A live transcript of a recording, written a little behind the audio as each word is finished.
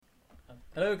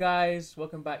Hello, guys.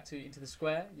 Welcome back to Into the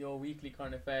Square, your weekly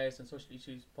current affairs and social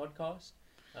issues podcast.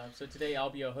 So today I'll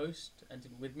be your host, and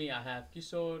with me I have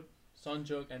Kishore,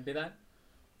 Sanjog, and Bidan.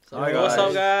 Hi What's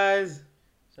up, guys. guys?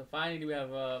 So finally we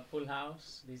have a full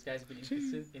house. These guys have been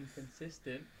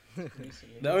inconsistent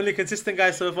recently. The only consistent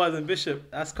guy so far is Bishop.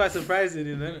 That's quite surprising,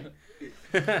 you know.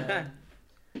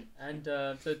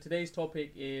 So today's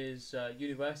topic is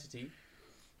university.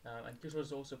 And Kishore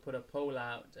has also put a poll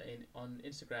out on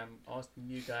Instagram asking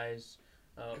you guys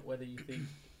whether you think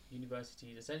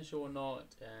university is essential or not.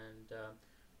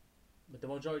 But the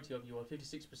majority of you, or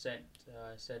 56%,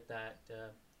 said that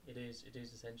it is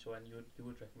essential, and you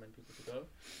would recommend people to go.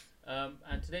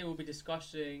 And today we'll be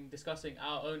discussing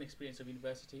our own experience of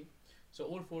university. So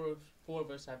all four of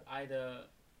us have either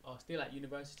are still at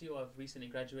university or have recently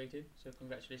graduated. So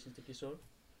congratulations to Kishore.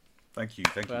 Thank you.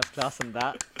 First class and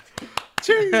that.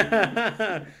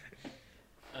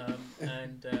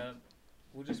 And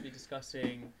we'll just be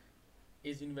discussing,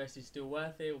 is university still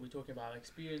worth it? We'll be talking about our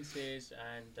experiences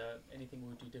and anything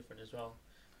we'll do different as well.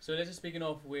 So let's just begin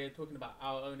off with talking about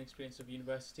our own experience of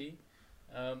university.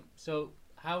 So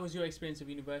how was your experience of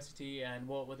university, and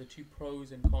what were the two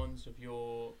pros and cons of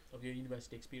your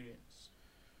university experience?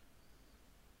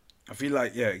 I feel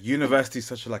like university is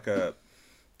such like a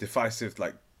divisive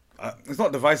it's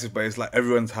not divisive, but it's like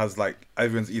everyone's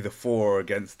either for or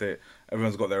against it.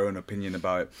 Everyone's got their own opinion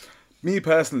about it. Me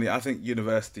personally, I think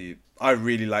university. I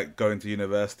really like going to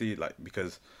university,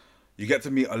 because you get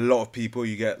to meet a lot of people.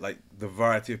 You get the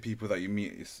variety of people that you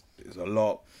meet is a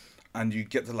lot, and you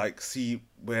get to see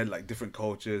where different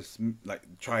cultures,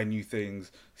 try new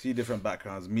things, see different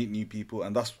backgrounds, meet new people,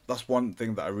 and that's one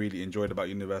thing that I really enjoyed about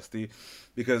university,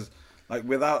 because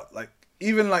without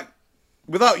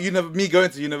me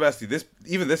going to university, this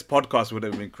podcast would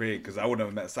have been created, because I wouldn't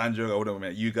have met Sanjo, I wouldn't have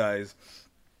met you guys.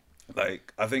 I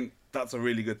think that's a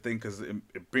really good thing, because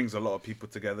it brings a lot of people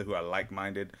together who are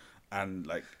like-minded,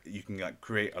 and you can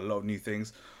create a lot of new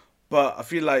things. But I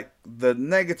feel like the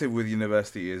negative with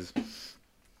university is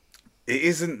it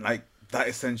isn't that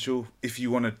essential if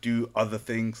you want to do other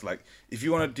things. If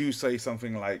you want to do, say,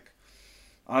 something I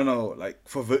don't know,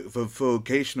 for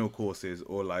vocational courses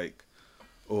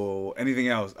or anything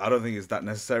else, I don't think it's that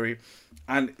necessary.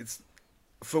 And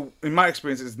in my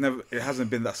experience, it hasn't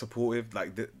been that supportive.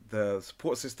 The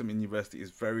support system in university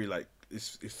is very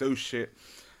it's so shit.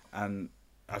 And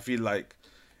I feel like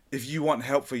if you want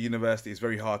help for university, it's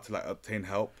very hard to obtain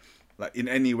help in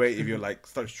any way. If you're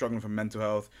start struggling for mental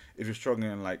health, if you're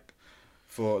struggling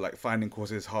for finding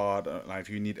courses hard, if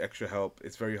you need extra help,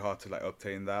 it's very hard to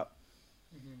obtain that.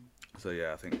 So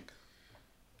yeah, I think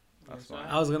that's so fine.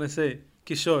 I was gonna say,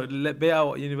 Kishore, let bear out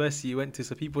what university you went to,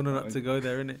 so people know not to go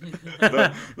there, innit?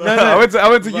 I went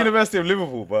to but- University of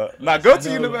Liverpool, but go to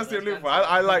know, University of Liverpool.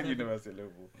 I like University of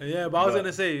Liverpool. Yeah, but I was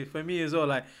gonna say, for me as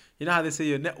well, you know how they say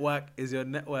your network is your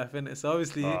net worth, innit? So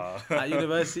obviously, at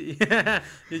university, the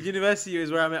university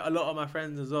is where I met a lot of my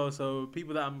friends as well. So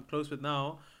people that I'm close with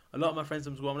now, a lot of my friends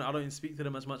from school, I don't even speak to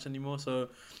them as much anymore. So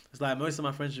it's most of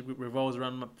my friendship group revolves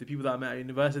around the people that I met at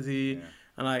university. Yeah.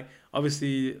 And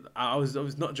obviously, I was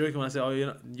not joking when I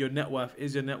say, your net worth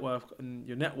is your net worth, and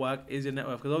your network is your net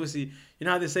worth. Because obviously, you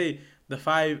know how they say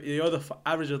you're the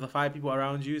average of the five people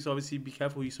around you. So obviously, be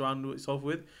careful who you surround yourself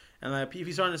with. And if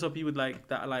you surround yourself with people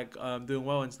that are doing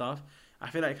well and stuff,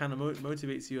 I feel like it kind of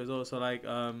motivates you as well. So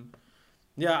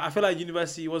yeah, I feel like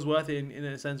university was worth it in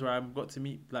a sense where I got to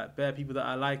meet bare people that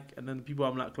I like, and then the people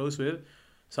I'm close with.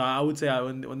 So I would say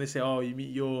when they say, oh, you meet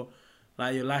your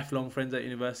lifelong friends at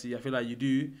university, I feel like you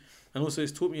do. And also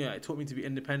it taught me to be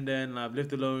independent. I've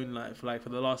lived alone for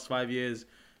the last 5 years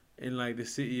in the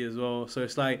city as well. So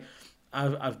it's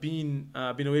I've been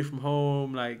away from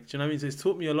home. Do you know what I mean? So it's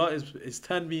taught me a lot. It's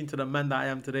turned me into the man that I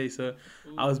am today. So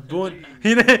I was born.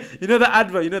 You know the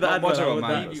advert. You know the Not advert. much of a with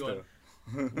man, that- but still.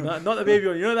 not the baby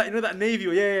one. You know that navy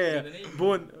one. Yeah. The Navy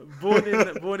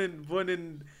Born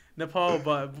in Nepal,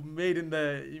 but made in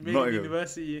Nottingham.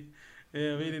 university.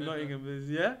 Yeah, made in Nottingham.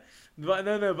 Yeah, but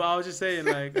no. But I was just saying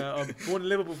born in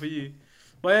Liverpool for you.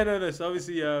 But yeah, no. So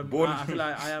obviously, I feel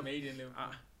like I am. Made in Liverpool.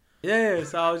 Yeah.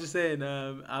 So I was just saying,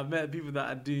 I've met people that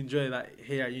I do enjoy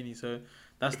here at uni. So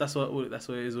that's what it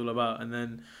is all about. And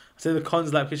then I say the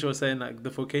cons, like Kishore was saying, the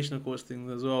vocational course things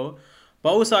as well. But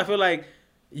also, I feel like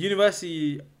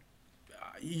university,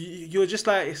 you're just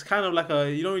it's kind of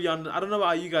you don't really. I don't know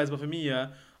about you guys, but for me, yeah,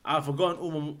 I've forgotten all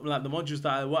the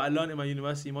modules what I learned in my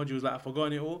university modules. I've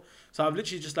forgotten it all. So I've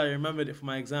literally just remembered it for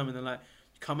my exam, and then you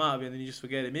come out of it and then you just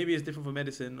forget it. Maybe it's different for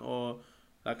medicine or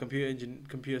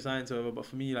computer science or whatever. But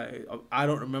for me, I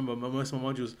don't remember most of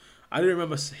my modules. I don't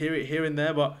remember here and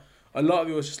there, but a lot of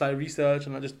it was just research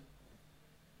and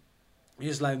you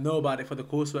just like know about it for the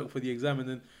coursework for the exam, and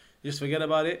then you just forget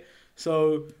about it.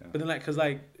 So, but then like, cause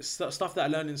like stuff that I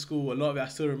learned in school, a lot of it I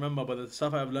still remember, but the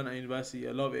stuff I've learned at university,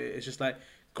 a lot of it, it's just like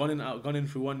gone in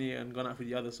through one year and gone out through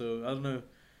the other. So I don't know.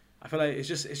 I feel like it's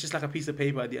just like a piece of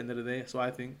paper at the end of the day. So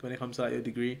I think when it comes to like your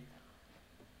degree.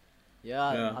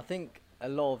 Yeah, Yeah. I think a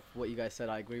lot of what you guys said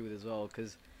I agree with as well.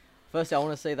 Because firstly, I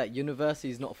want to say that university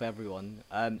is not for everyone,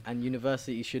 and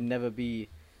university should never be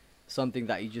something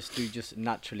that you just do just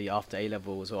naturally after A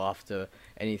levels or after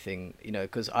anything. You know,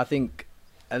 because I think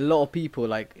a lot of people,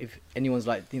 like if anyone's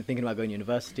like thinking about going to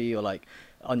university or like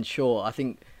unsure, I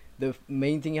think the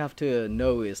main thing you have to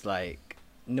know is like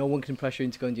no one can pressure you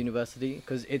into going to university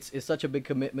because it's such a big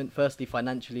commitment. Firstly,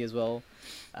 financially as well,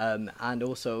 and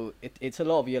also it's a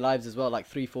lot of your lives as well, like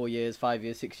 3-4 years, 5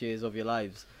 years, 6 years of your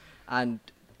lives, and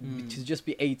to just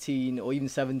be 18 or even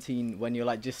 17 when you're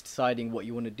like just deciding what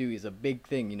you want to do is a big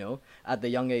thing, you know, at the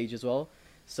young age as well.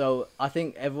 So I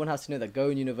think everyone has to know that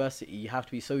going to university, you have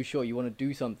to be so sure you want to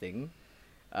do something,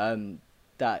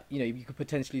 that you know you could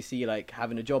potentially see like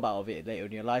having a job out of it later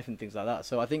in your life and things like that.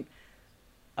 So I think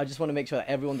I just want to make sure that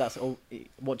everyone that's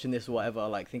watching this or whatever,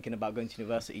 like thinking about going to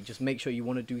university, just make sure you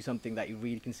want to do something that you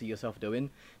really can see yourself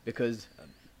doing, because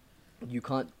you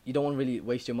don't want to really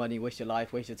waste your money, waste your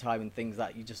life, waste your time and things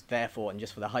that you're just there for and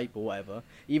just for the hype or whatever.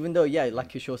 Even though, yeah,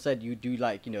 like Kishore said, you do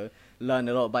like, you know, learn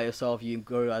a lot about yourself, you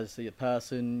grow as a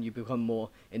person, you become more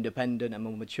independent and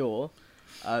more mature.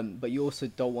 But you also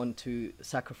don't want to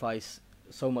sacrifice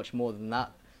so much more than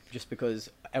that just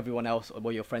because everyone else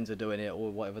or your friends are doing it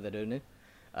or whatever they're doing it.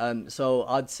 So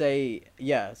I'd say,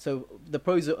 yeah, so the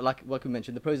pros are, like we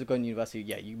mentioned, the pros of going to university,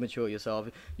 yeah, you mature yourself,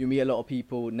 you meet a lot of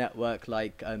people, network,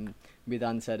 like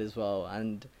Midan said as well,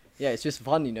 and yeah, it's just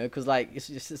fun, you know, because like it's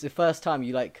the first time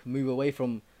you like move away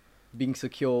from being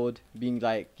secured, being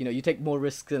like, you know, you take more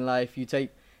risks in life, you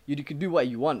can do what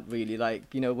you want really,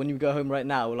 like, you know, when you go home right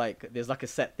now, like there's like a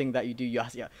set thing that you do, you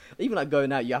ask, yeah, even like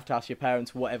going out you have to ask your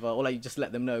parents whatever, or like you just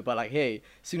let them know, but like, hey,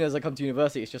 as soon as I come to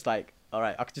university it's just like, all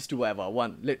right, I could just do whatever I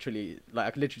want, literally, like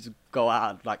I could literally just go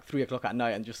out at like 3 o'clock at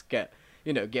night and just get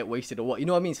wasted or what, you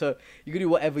know what I mean? So you can do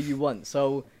whatever you want,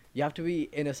 so you have to be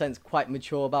in a sense quite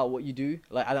mature about what you do,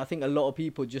 like, and I think a lot of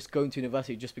people just go into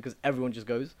university just because everyone just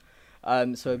goes,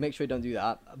 so make sure you don't do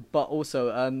that. But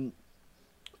also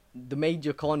the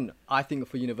major con I think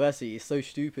for university is so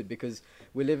stupid because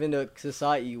we live in a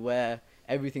society where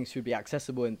everything should be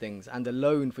accessible and things, and the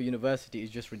loan for university is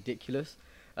just ridiculous.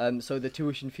 So the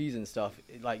tuition fees and stuff,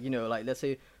 like, you know, like let's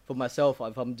say for myself,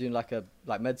 if I'm doing like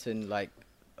medicine, like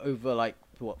over like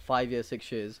what 5 years,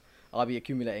 6 years, I'll be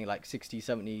accumulating like 60,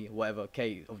 70, whatever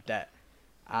K of debt,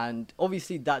 and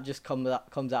obviously that just comes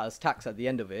out as tax at the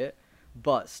end of it.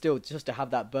 But still, just to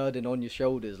have that burden on your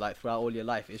shoulders like throughout all your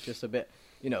life, it's just a bit,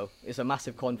 you know, it's a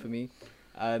massive con for me,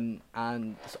 and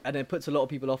it puts a lot of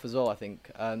people off as well, I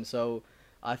think. So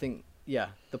I think, yeah,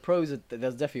 the pros are,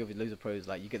 there's definitely loads of pros,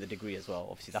 like you get the degree as well,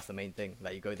 obviously that's the main thing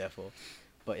that you go there for.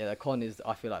 But yeah, the con is,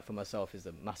 I feel like for myself, is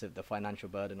the financial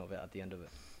burden of it at the end of it.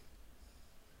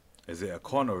 Is it a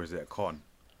con or is it a con?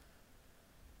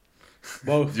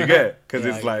 Both. Do you get it? Because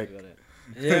Yeah, it's I like, got it.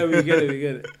 Yeah, we get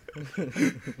it.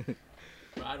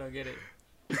 But I don't get it.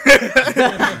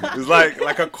 it's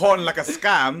like a con, like a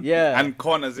scam. Yeah. And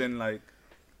con as in like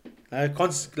Like a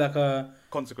consequence.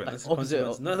 Opposite,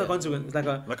 consequence. Not a yeah. consequence. It's like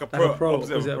a Like a pro. pro,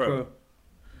 opposite of Opposite of pro.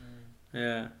 pro.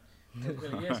 Yeah.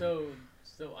 Yeah,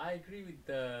 so I agree with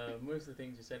most of the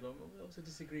things you said, but we also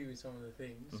disagree with some of the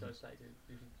things. So I'd just like to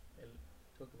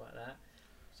talk about that.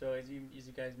 So as you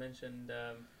guys mentioned,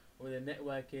 with the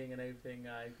networking and everything,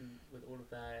 I agree with all of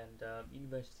that. And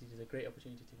university is a great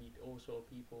opportunity to meet all sort of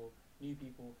people, new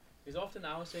people. Because often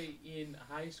I would say in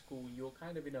high school you're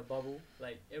kind of in a bubble.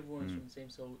 Like everyone's from the same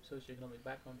socioeconomic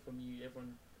background from you.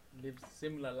 Everyone lives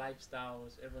similar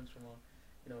lifestyles. Everyone's from a,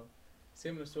 you know,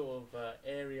 similar sort of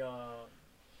area.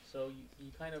 So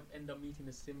you kind of end up meeting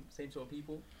the same sort of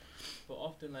people. But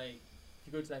often, like, if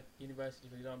you go to like university,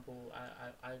 for example,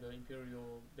 I go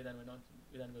Imperial, Bidan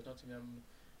goes Nottingham,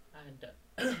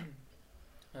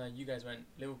 and you guys went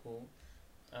Liverpool.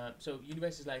 So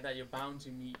universities like that, you're bound to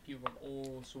meet people from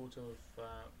all sorts of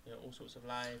all sorts of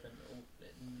life and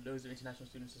loads of international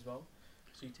students as well.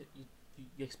 So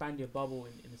you expand your bubble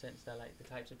in the sense that like the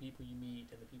types of people you meet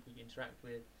and the people you interact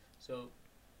with. So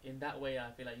in that way,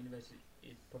 I feel like university,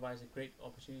 it provides a great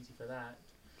opportunity for that.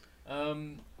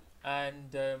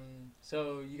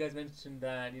 So you guys mentioned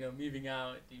that, you know, moving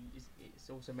out, it's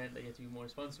also meant that you have to be more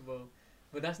responsible,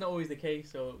 but that's not always the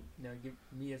case. So, you know, give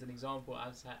me as an example,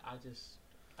 because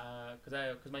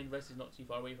my university is not too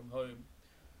far away from home,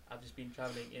 I've just been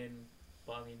traveling in,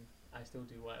 but I mean, I still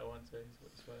do what I want, so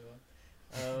it's whatever.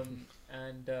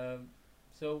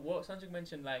 So what Sanjay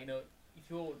mentioned, like, if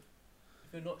you're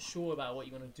not sure about what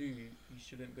you want to do, you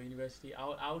shouldn't go to university.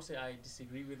 I would say I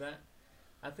disagree with that.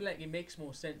 I feel like it makes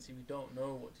more sense if you don't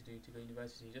know what to do to go to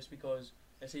university. Just because,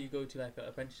 let's say you go to like an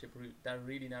apprenticeship route, that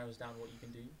really narrows down what you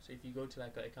can do. So if you go to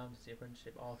like an accountancy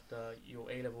apprenticeship after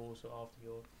your A levels or after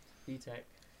your BTEC,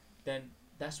 then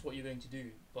that's what you're going to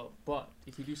do. But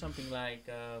if you do something like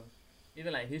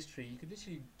even like history, you could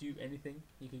literally do anything.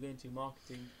 You could go into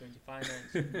marketing, go into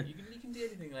finance. you can do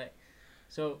anything. Like,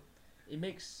 so it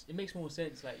makes more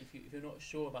sense. Like if you're not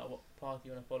sure about what path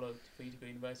you want to follow for you to go to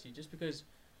university, just because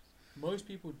most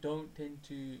people don't tend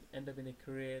to end up in a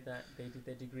career that they did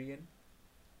their degree in.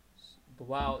 But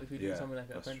wow, if you do something like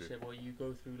an apprenticeship, or you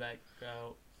go through like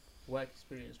work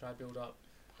experience, try to build up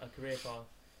a career path,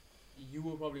 you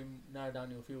will probably narrow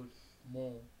down your field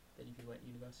more than if you went to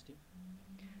university.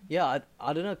 Yeah,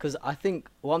 I don't know, because I think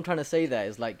what I'm trying to say there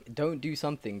is, like, don't do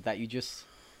something that you just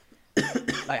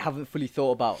like haven't fully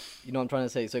thought about. You know what I'm trying to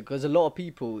say? So because a lot of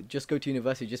people just go to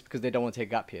university just because they don't want to take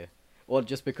a gap year, or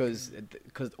just because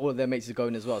all of their mates are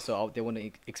going as well, so they want to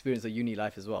experience the uni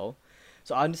life as well.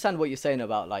 So I understand what you're saying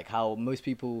about like how most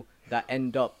people that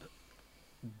end up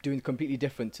doing completely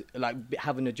different, like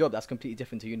having a job that's completely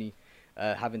different to uni,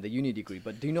 having the uni degree.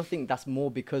 But do you not think that's more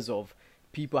because of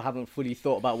people haven't fully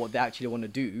thought about what they actually want to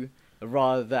do,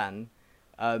 rather than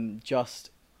just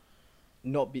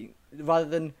not being, rather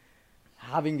than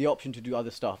having the option to do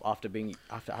other stuff after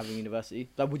having university?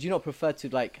 Like, would you not prefer to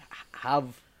like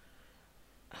have,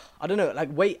 I don't know, like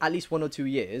wait at least 1 or 2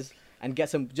 years and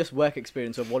get some just work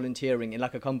experience or volunteering in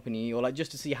like a company, or like just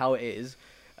to see how it is,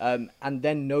 and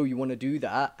then know you want to do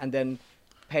that, and then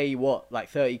pay what,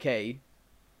 like 30k,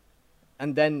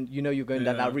 and then you're going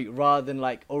down that route, rather than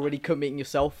like already committing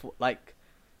yourself, like,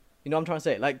 you know what I'm trying to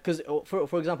say? Like, because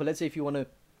for example, let's say if you want to,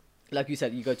 like you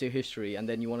said, you go to history and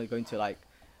then you want to go into like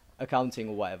accounting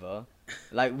or whatever,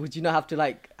 like would you not have to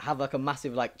like have like a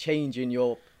massive like change in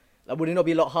your, like, would it not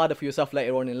be a lot harder for yourself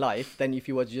later on in life than if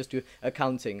you were to just do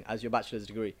accounting as your bachelor's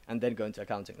degree and then go into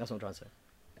accounting? That's what I'm trying to say.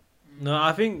 No,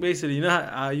 I think basically, you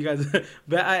know, you guys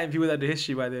better people that do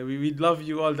history, by the way. We love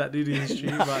you all that do the history,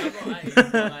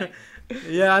 but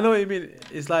yeah, I know what you mean.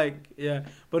 It's like, yeah,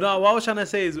 but no, what I was trying to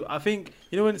say is, I think,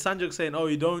 you know, when Sanjok's saying, oh,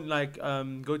 you don't like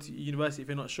go to university if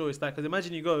you're not sure. It's like, because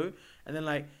imagine you go and then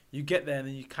like you get there and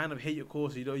then you kind of hate your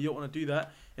course, you don't want to do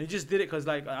that, and you just did it because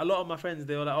like a lot of my friends,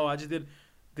 they were like, oh, I just did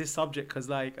this subject because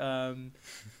like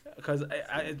because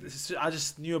I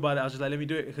just knew about it. I was just like, let me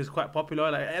do it because it's quite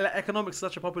popular. Like economics is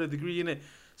such a popular degree, innit?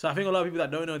 So I think a lot of people that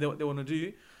don't know what they want to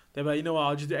do, they're like, you know what,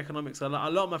 I'll just do economics. So a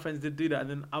lot of my friends did do that, and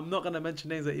then I'm not gonna mention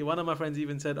names. Like, one of my friends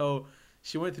even said, oh,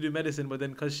 she wanted to do medicine, but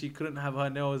then because she couldn't have her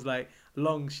nails like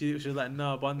long, she was like,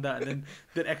 no, bun that, and then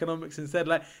did economics instead.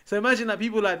 Like, so imagine like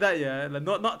people like that, yeah. Like,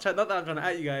 not that I'm trying to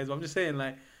at you guys, but I'm just saying,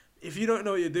 like, if you don't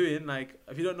know what you're doing, like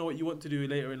if you don't know what you want to do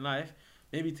later in life,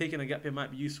 maybe taking a gap year might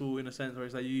be useful in a sense where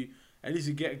it's like you at least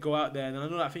you go out there. And I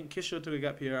know that I think Kishore took a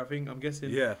gap year. I'm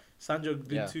guessing Sanjog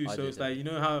did too. So it's like, you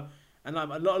know how, and like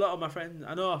a lot of my friends,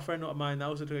 I know a friend of mine that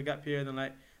also took a gap year, and then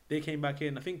like they came back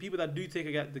in. I think people that do take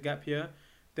the gap year,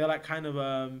 they're like kind of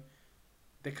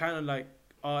like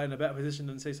are in a better position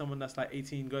than say someone that's like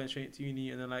 18 going straight to uni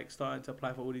and then like starting to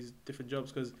apply for all these different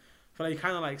jobs, because I feel like you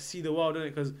kind of like see the world, don't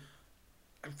it? Because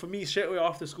for me, straight away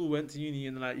after school, went to uni,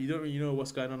 and like you don't really know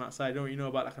what's going on outside. You don't really know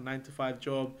about like a 9-to-5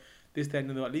 job, this, then,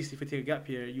 and at least if you take a gap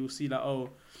year, you'll see that,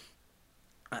 oh,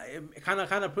 it kind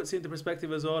of puts it into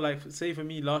perspective as well. Like, say for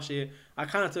me last year, I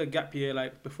kind of took a gap year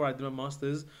like before I did my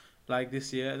masters, like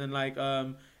this year, and then like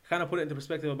kind of put it into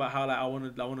perspective about how like I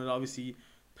wanted to obviously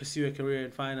pursue a career in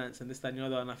finance and this, that, and the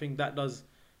other, and I think that does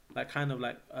like kind of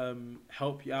like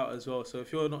help you out as well. So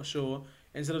if you're not sure,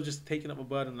 instead of just taking up a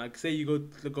burden, like say you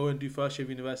go and do first year of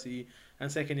university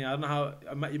and second year, I don't know how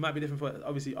it might be different for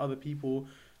obviously other people,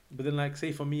 but then like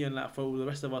say for me and like for the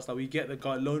rest of us, like we get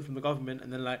the loan from the government,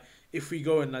 and then like if we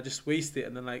go and like just waste it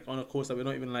and then like on a course that we're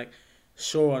not even like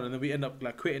sure on, and then we end up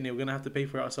like quitting it, we're gonna have to pay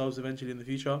for it ourselves eventually in the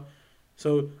future.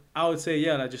 So I would say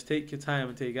like just take your time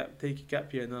and take your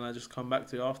gap year, and then I just come back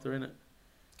to it after, innit?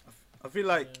 I feel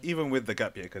like even with the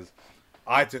gap year, because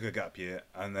I took a gap year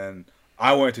and then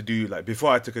I wanted to do, like,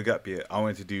 before I took a gap year, I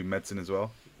wanted to do medicine as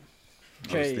well.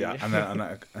 Okay.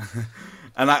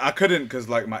 And I couldn't because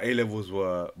like my A levels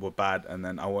were bad, and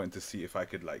then I wanted to see if I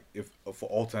could like if for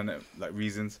alternate like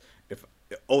reasons, if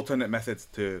alternate methods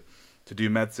to do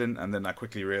medicine, and then I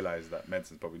quickly realized that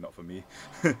medicine's probably not for me.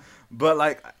 But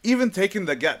like even taking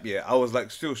the gap year, I was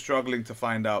like still struggling to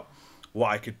find out what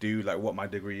I could do, like what my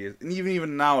degree is, and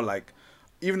even now, like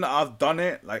even though I've done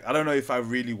it, like I don't know if I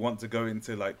really want to go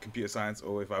into like computer science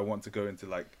or if I want to go into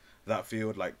like that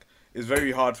field. Like, it's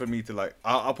very hard for me to like.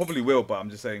 I probably will, but I'm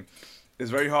just saying,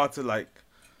 it's very hard to like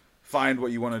find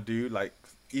what you want to do. Like,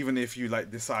 even if you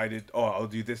like decided, oh, I'll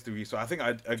do this degree. So I think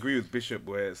I agree with Bishop,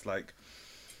 where it's like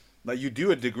you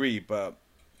do a degree, but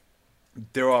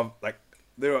there are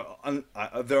there are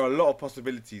a lot of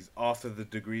possibilities after the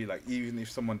degree. Like, even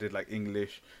if someone did like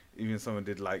English, even if someone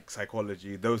did like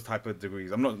psychology, those type of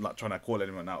degrees. I'm not trying to call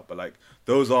anyone out, but like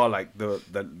those are like the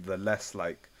less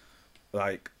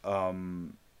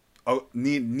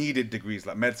needed degrees.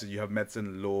 Like medicine, you have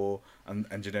medicine, law, and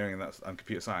engineering, and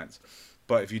computer science.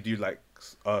 But if you do like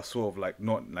sort of like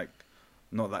not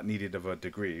that needed of a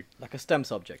degree, Like a STEM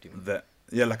subject, you mean?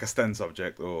 like a STEM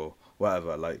subject or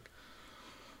whatever, like.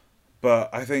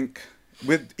 But I think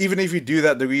even if you do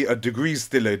that degree, a degree is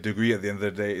still a degree at the end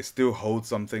of the day. It still holds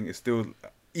something. It still,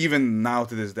 even now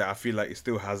to this day, I feel like it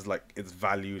still has like its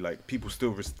value. Like, people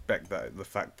still respect the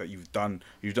fact that you've done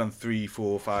 3,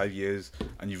 4, 5 years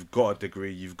and you've got a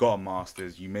degree, you've got a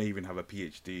master's, you may even have a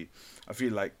PhD. I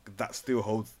feel like that still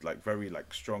holds like very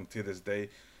like strong to this day,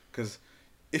 because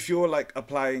if you're like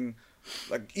applying,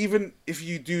 like, even if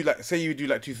you do like, say you do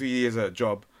like 2, 3 years at a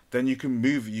job, then you can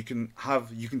move, you can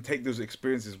take those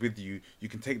experiences with you, you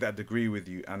can take that degree with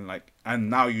you, and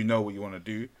now you know what you want to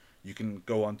do. You can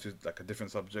go on to like a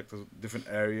different subject, a different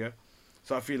area.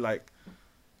 So I feel like,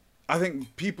 I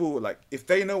think people, like, if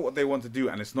they know what they want to do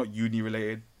and it's not uni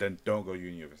related, then don't go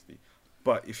university.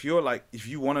 But if you're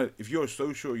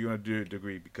so sure you want to do a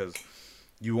degree because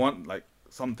you want like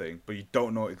something, but you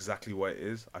don't know exactly what it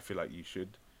is, I feel like you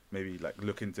should maybe like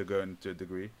look into going to a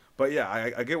degree. But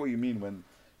yeah, I get what you mean when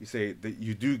you say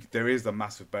that there is a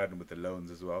massive burden with the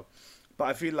loans as well. But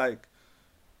I feel like,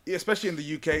 especially in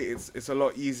the UK, it's a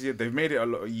lot easier. They've made it a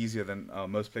lot easier than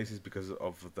most places because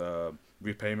of the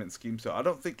repayment scheme. So I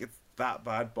don't think it's that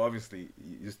bad, but obviously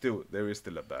there is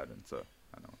still a burden. So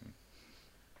I know.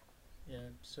 Yeah.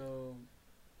 So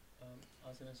I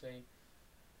was gonna say,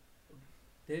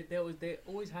 there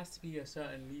always has to be a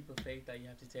certain leap of faith that you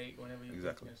have to take whenever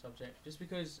you're taking a subject. Just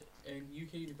because in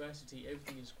UK university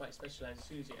everything is quite specialized as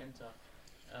soon as you enter,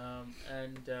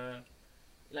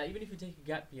 like, even if you take a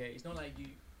gap year, it's not like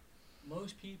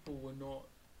most people will not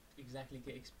exactly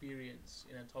get experience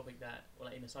in a topic that, or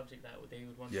like in a subject that they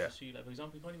would want to pursue. Like, for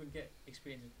example, you can't even get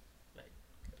experience in, like,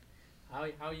 how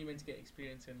are you meant to get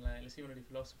experience in, like, let's say you want to do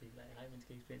philosophy, like, how are you meant to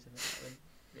get experience in that?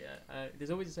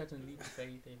 There's always a certain leap of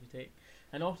faith that you take,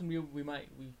 and often I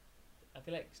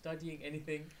feel like studying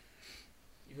anything,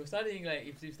 if you're studying, like,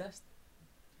 if you're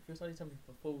studying something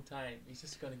for full time, it's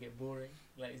just gonna get boring.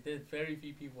 Like, there's very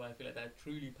few people I feel like that are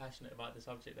truly passionate about the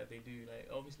subject that they do. Like,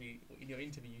 obviously in your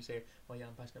interview you say, oh yeah,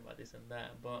 I'm passionate about this and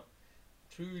that, but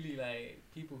truly, like,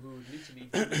 people who would literally,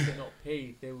 if they're not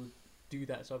paid, they would do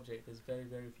that subject. There's very,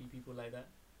 very few people like that,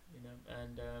 you know.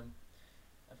 And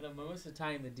I feel like most of the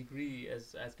time the degree,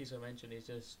 as Kiso mentioned, is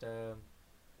just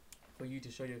for you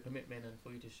to show your commitment and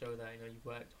for you to show that, you know, you've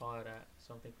worked hard at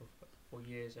something for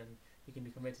years and you can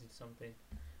be committed to something.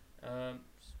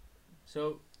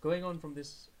 So going on from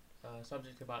this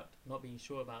subject about not being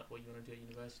sure about what you want to do at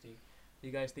university, do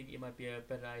you guys think it might be a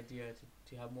better idea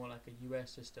to have more like a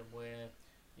US system where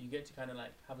you get to kind of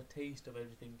like have a taste of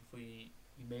everything before you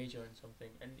major in something,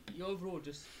 and overall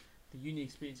just the uni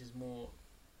experience is more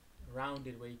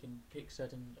rounded, where you can pick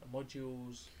certain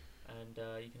modules and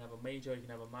you can have a major, you can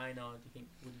have a minor. Do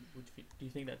you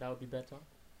think that would be better?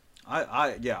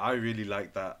 I really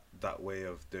like that way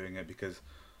of doing it, because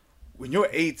when you're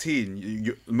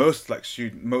 18, most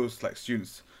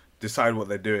students decide what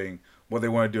they're doing, what they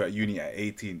want to do at uni at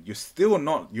 18. You're still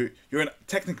not, you're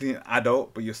technically an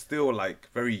adult, but you're still like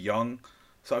very young.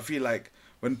 So I feel like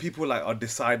when people like are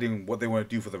deciding what they want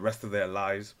to do for the rest of their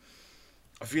lives,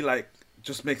 I feel like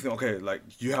just making them, okay, like,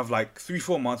 you have like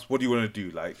 3-4 months, what do you want to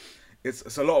do? Like,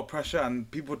 it's a lot of pressure, and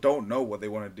people don't know what they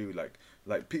want to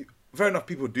do. Fair enough,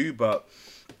 people do, but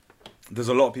there's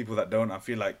a lot of people that don't. I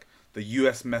feel like the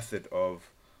US method of,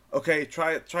 okay,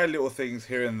 try little things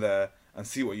here and there and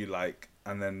see what you like,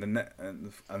 and then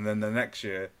the next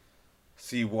year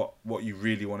see what you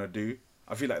really want to do.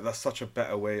 I feel like that's such a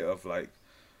better way of like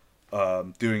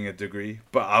doing a degree.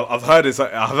 But I've heard it's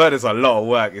a lot of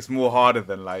work. It's more harder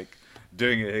than like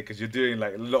doing it here, because you're doing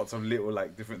like lots of little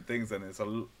like different things, and there's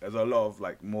a lot of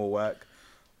like more work.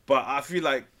 But I feel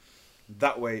like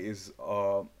that way is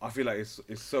I feel like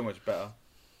it's so much better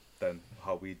than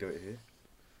how we do it here.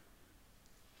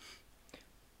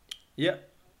 Yeah,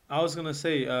 I was gonna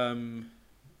say, I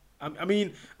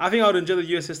mean, I think I would enjoy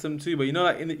the US system too, but you know,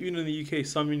 like even in the UK,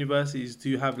 some universities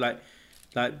do have like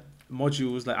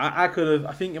modules. Like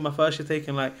I think in my first year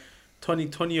taking like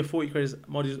 20 or 40 credits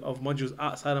modules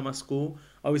outside of my school.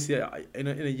 Obviously, in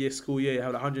a year school year, you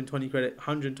have 120 credits.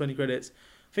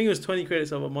 I think it was 20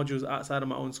 credits of modules outside of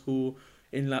my own school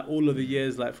in like all of the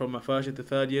years, like from my first year to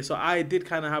third year. So I did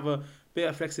kind of have a bit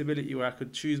of flexibility where I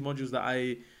could choose modules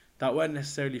that weren't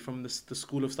necessarily from the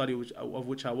school of study of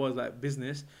which I was, like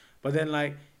business. But then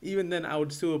like even then I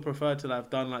would still prefer to have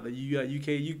done like the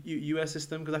US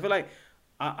system, because I feel like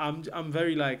I'm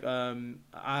very like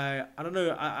I don't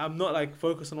know, I'm not like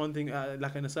focused on one thing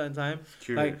like in a certain time.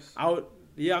 Curious. Like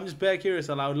I'm just bare curious,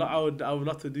 and I would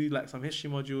love to do like some history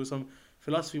modules, some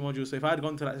philosophy modules. So if I had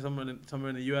gone to like somewhere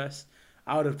in the US,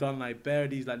 I would have done like bare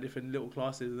these like different little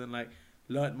classes and then like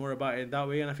learnt more about it that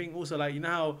way. And I think also like, you know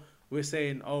how we're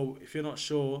saying, oh, if you're not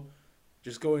sure,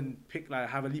 just go and pick, like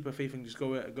have a leap of faith and just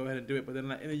go ahead and do it. But then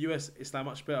like in the US, it's like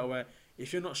much better where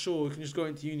if you're not sure, you can just go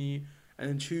into uni and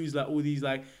then choose like all these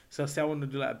like, so say I want to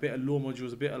do like a bit of law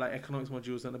modules, a bit of like economics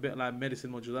modules, and a bit of like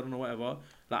medicine modules, I don't know, whatever.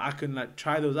 Like I can like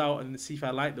try those out and see if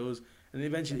I like those, and then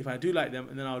eventually if I do like them,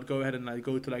 and then I would go ahead and like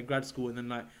go to like grad school and then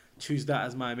like choose that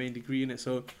as my main degree in it.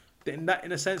 So in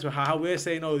a sense, where how we're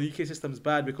saying, oh, the UK system's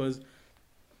bad because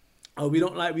we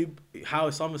don't like how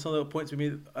some of the points we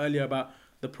made earlier about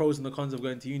the pros and the cons of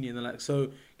going to uni, and then like,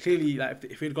 so clearly like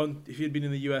if you'd been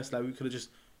in the US, like we could have just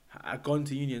gone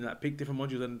to uni and like picked different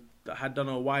modules and had done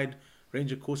a wide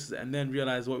range of courses and then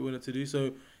realized what we wanted to do.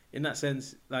 So in that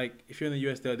sense, like if you're in the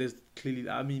US, there's clearly,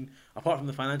 I mean, apart from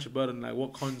the financial burden, like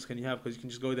what cons can you have, because you can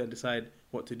just go there and decide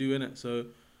what to do in it. So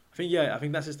I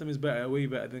think that system is better, way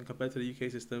better than compared to the UK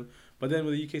system. But then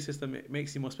with the UK system, it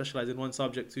makes you more specialized in one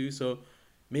subject too. So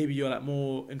maybe you're like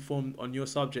more informed on your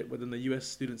subject, but then the US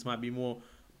students might be more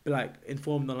like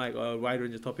informed on like a wide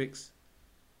range of topics.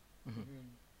 Mm-hmm.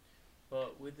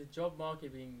 But with the job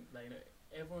market being like, you know,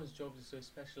 everyone's jobs is so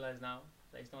specialized now.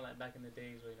 Like it's not like back in the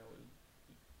days where, you know,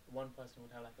 one person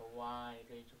would have like a wide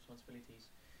range of responsibilities.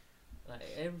 Like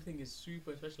everything is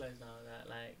super specialized now. That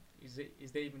like, is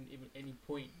there even any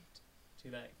point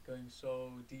to like going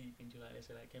so deep into like, let's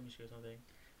say like chemistry or something,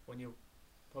 when you're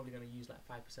probably gonna use like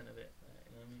 5% of it,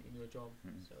 you know what I mean, in your job.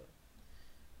 Mm-hmm. So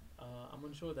I'm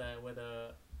unsure there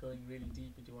whether going really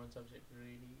deep into one subject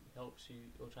really helps you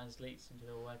or translates into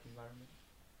the work environment.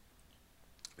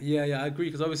 Yeah, I agree,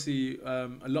 because obviously a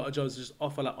lot of jobs just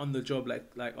offer like on the job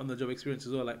experience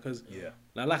as well, like because Yeah.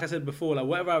 like I said before, like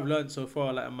whatever I've learned so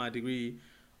far, like in my degree,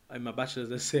 in my bachelor's,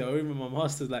 let's say, or even my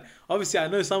master's, like obviously I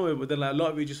know some of it, but then like a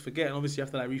lot of it you just forget, and obviously you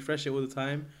have to like refresh it all the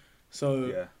time. So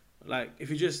Yeah. like if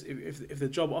you just if the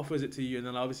job offers it to you, and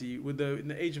then obviously in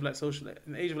the age of like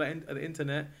the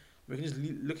internet, we can just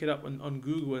look it up on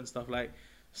Google and stuff, like,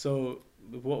 so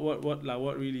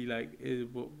what really like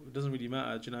what doesn't really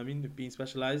matter, do you know what I mean? Being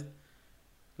specialized,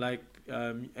 like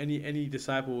any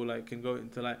disciple like can go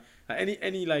into like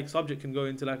any like subject can go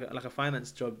into like a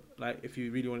finance job, like if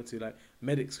you really wanted to, like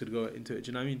medics could go into it,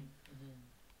 do you know what I mean?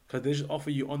 Because they just offer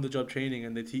you on the job training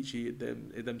and they teach you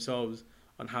themselves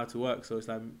on how to work, so it's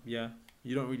like, yeah,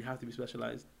 you don't really have to be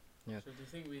specialized. Yeah. So do you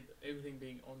think with everything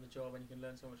being on the job and you can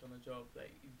learn so much on the job,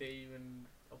 like they even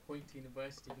appoint to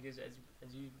university, because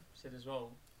as you said as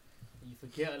well, you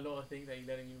forget a lot of things that you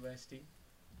learn in university?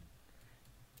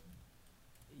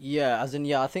 Yeah, as in,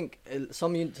 yeah, I think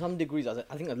some degrees,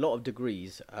 I think a lot of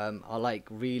degrees are like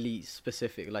really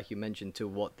specific, like you mentioned, to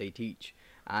what they teach,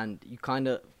 and you kind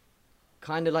of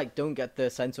like don't get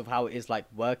the sense of how it is like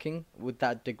working with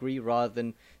that degree rather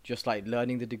than just like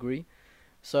learning the degree.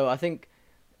 So I think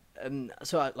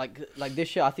like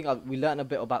this year, I think we learned a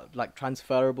bit about like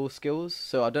transferable skills.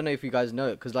 So I don't know if you guys know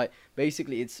it, because like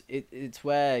basically it's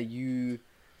where you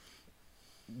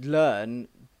learn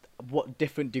what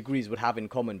different degrees would have in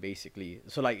common, basically.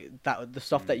 So like that, the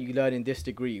stuff that you learn in this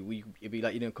degree, it'd be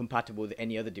like, you know, compatible with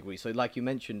any other degree. So like you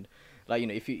mentioned, like, you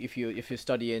know, if you're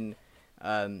studying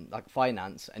like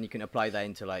finance, and you can apply that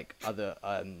into like other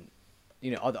you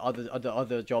know,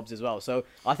 other jobs as well. So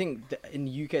I think in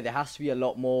the UK there has to be a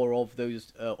lot more of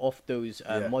those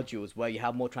modules where you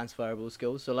have more transferable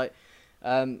skills. So like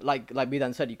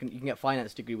Bidan said, you can get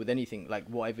finance degree with anything, like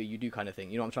whatever you do kind of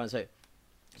thing. You know what I'm trying to say?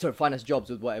 So finance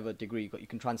jobs with whatever degree you got, you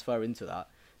can transfer into that.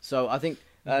 So I think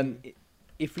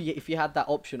if you had that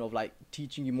option of like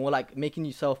teaching you more, like making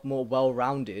yourself more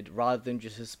well-rounded rather than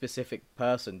just a specific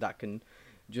person that can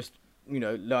just, you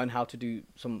know, learn how to do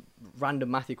some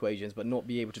random math equations but not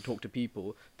be able to talk to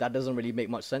people, that doesn't really make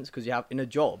much sense, because you have, in a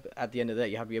job, at the end of the day,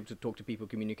 you have to be able to talk to people,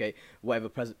 communicate, whatever,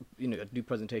 you know, do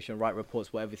presentation, write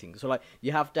reports, whatever thing. So like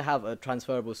you have to have a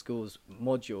transferable skills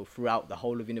module throughout the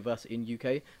whole of university in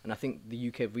UK, and I think the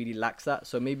UK really lacks that.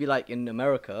 So maybe like in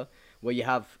America, where you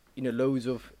have loads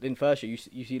of in first year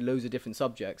you see loads of different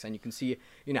subjects, and you can see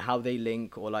how they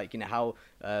link, or like how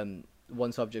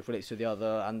one subject relates to the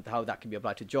other, and how that can be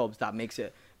applied to jobs. That makes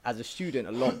it as a student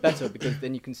a lot better, because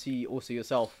then you can see also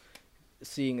yourself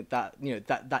seeing that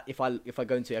that if I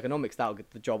go into economics, that'll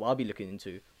get the job I'll be looking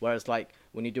into. Whereas like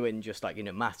when you do it in just like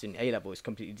maths in A level, it's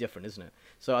completely different, isn't it?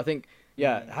 So I think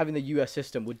having the US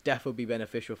system would definitely be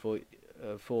beneficial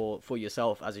for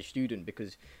yourself as a student,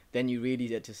 because then you really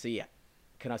get to see,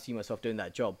 can I see myself doing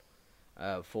that job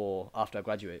for after I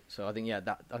graduate? So I think I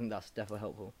think that's definitely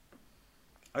helpful.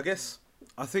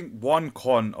 I think one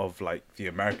con of like the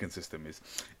American system is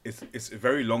it's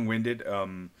very long-winded.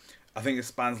 I think it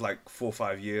spans like 4 or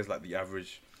 5 years, like the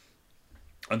average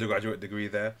undergraduate degree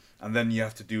there, and then you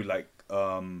have to do like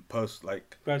post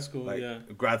like Grad school,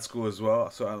 grad school as well.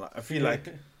 So I feel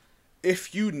like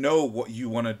if you know what you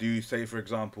want to do, say for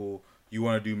example you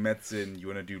want to do medicine, you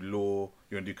want to do law,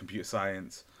 you want to do computer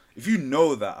science, if you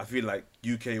know that, I feel like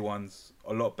UK one's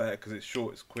a lot better because it's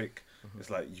short, it's quick. It's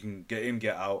like you can get in,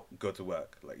 get out, go to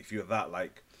work. Like if you're that,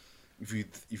 like if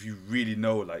you really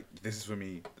know like this is for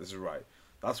me, this is right.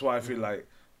 That's why I feel like.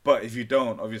 But if you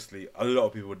don't, obviously a lot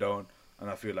of people don't, and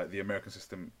I feel like the American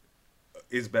system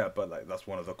is better. But like that's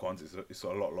one of the cons. It's a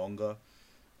lot longer,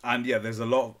 and there's a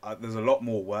lot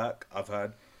more work I've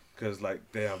heard, because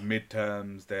like they have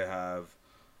midterms, they have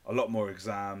a lot more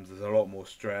exams, there's a lot more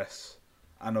stress,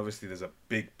 and obviously there's a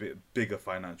bigger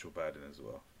financial burden as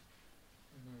well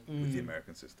with the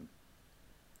American system.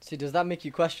 See, does that make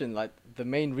you question, like, the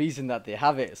main reason that they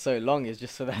have it so long is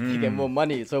just so that they get more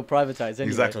money? It's all privatized anyway.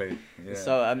 Exactly, yeah.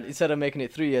 So instead of making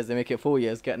it 3 years, they make it 4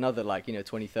 years, get another, like,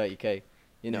 20, 30K,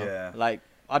 Like,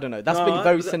 I don't know. That's being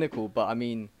very cynical, but I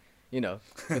mean,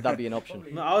 could that be an option?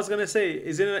 No, I was going to say,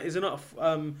 is it not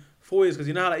 4 years? Because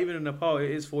you know how like, even in Nepal it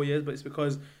is 4 years, but it's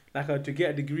because like to get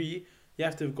a degree, you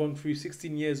have to have gone through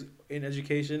 16 years in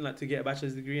education, like to get a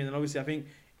bachelor's degree. And then obviously I think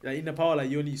like in Nepal, like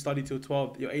you only study till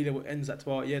 12. Your A level ends at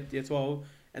 12, year 12,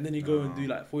 and then you go and do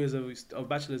like 4 years of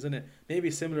bachelor's, isn't it?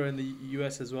 Maybe similar in the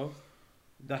US as well.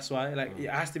 That's why like it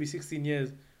has to be 16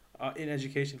 years in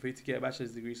education for you to get a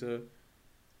bachelor's degree. So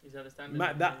is that the standard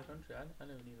in the country? I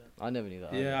never knew that. I never knew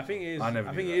that. Yeah, I think it is. I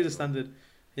think it is a standard.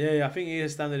 Yeah, I think it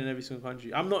is standard in every single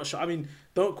country. I'm not sure. I mean,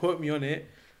 don't quote me on it,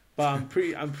 but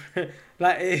I'm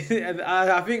like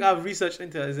I think I've researched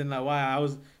into it, as in like why I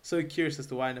was so curious as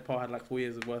to why Nepal had like 4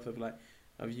 years worth of like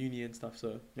of uni and stuff.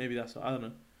 So maybe that's what, I don't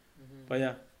know. But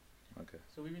yeah. Okay.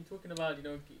 So we've been talking about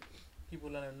people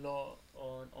learn a lot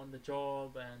on the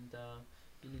job, and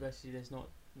university there's not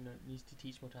needs to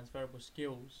teach more transferable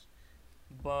skills.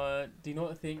 But do you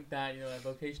not think that like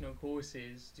vocational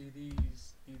courses do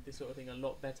this sort of thing a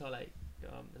lot better? Like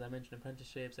as I mentioned,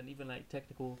 apprenticeships and even like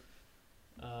technical,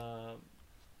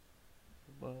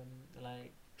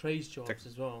 like trades jobs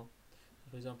as well.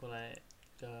 For example, like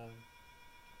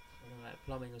like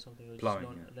plumbing or something, or just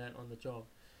learn on the job.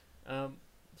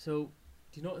 So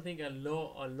do you not think a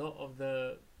lot of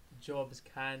the jobs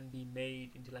can be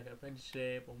made into like an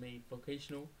apprenticeship or made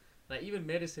vocational? Like even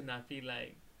medicine, I feel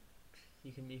like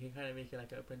you can kind of make it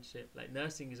like an apprenticeship. Like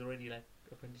nursing is already like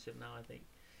apprenticeship now, I think.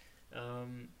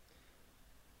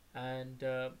 And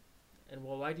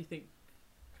why do you think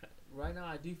right now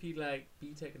I do feel like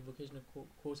BTEC and vocational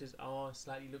courses are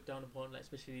slightly looked down upon, like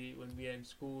especially when we are in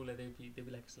school, like there'd be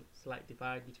like a slight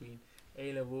divide between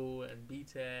A level and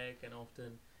BTEC, and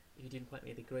often if you didn't quite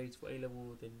make the grades for A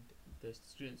level, then the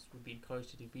students would be encouraged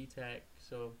to do BTEC.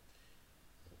 So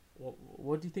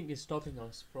what do you think is stopping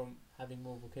us from having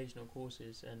more vocational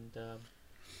courses? And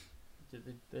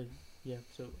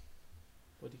so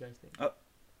what do you guys think?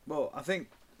 Well, I think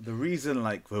the reason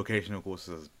like vocational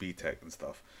courses, BTEC and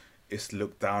stuff, is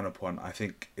looked down upon, I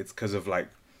think it's because of like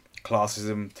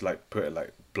classism, to like put it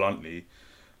like bluntly.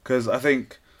 Because I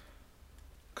think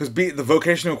the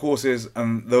vocational courses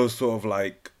and those sort of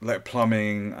like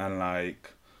plumbing and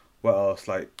like what else,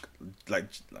 like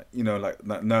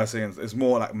nursing, it's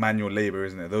more like manual labor,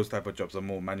 isn't it? Those type of jobs are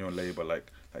more manual labor,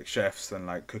 like chefs and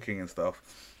like cooking and stuff.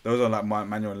 Those are like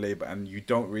manual labor, and you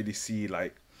don't really see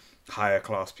like higher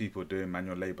class people doing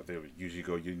manual labor. They usually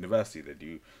go to university.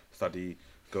 They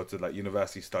go to like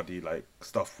university, study like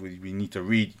stuff we need to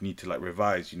read, you need to like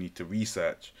revise, you need to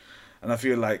research. And I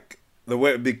feel like the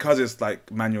way, because it's like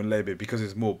manual labor, because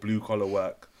it's more blue collar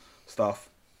work stuff,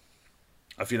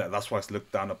 I feel like that's why it's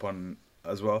looked down upon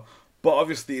as well. But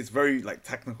obviously it's very like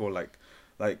technical, like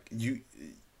you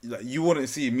wouldn't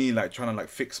see me like trying to like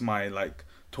fix my like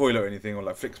toilet or anything, or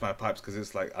like fix my pipes, because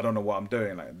it's like I don't know what I'm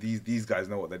doing. Like these guys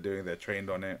know what they're doing, they're trained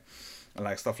on it. And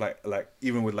like stuff like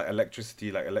even with like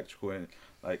electricity, like electrical and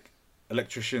like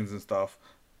electricians and stuff,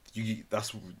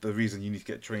 that's the reason you need to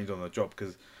get trained on the job,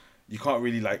 because you can't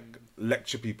really like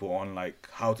lecture people on like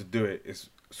how to do it. It's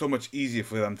so much easier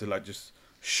for them to like just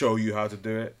show you how to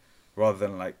do it rather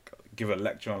than like give a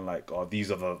lecture on like, oh,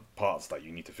 these are the parts that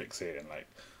you need to fix here, and like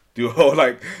do a whole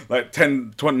like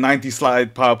 10, 20, 90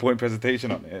 slide PowerPoint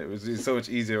presentation on it. It's so much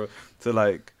easier to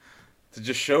like to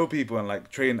just show people and like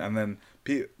train, and then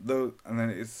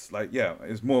it's like, yeah,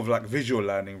 it's more of like visual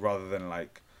learning rather than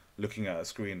like looking at a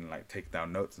screen and like take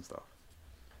down notes and stuff.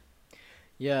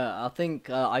 Yeah, I think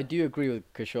I do agree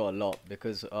with Kishore a lot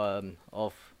because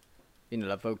of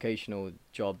like vocational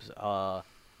jobs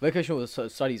vocational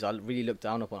studies are really looked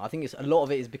down upon. I think it's a lot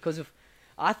of it is because of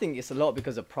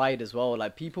pride as well.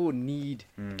 Like people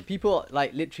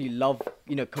like literally love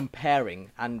comparing,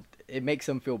 and it makes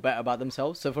them feel better about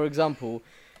themselves. So for example,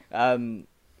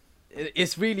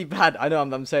 it's really bad. I know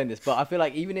I'm saying this, but I feel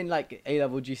like even in like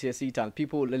A-level GCSE times,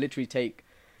 people literally take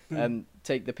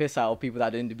the piss out of people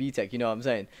that are into BTEC. You know what I'm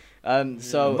saying?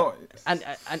 So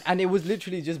and it was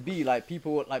literally just be like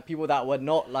people that were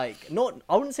not I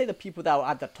wouldn't say the people that were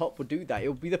at the top would do that. It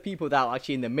would be the people that are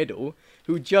actually in the middle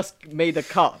who just made a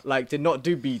cut like to not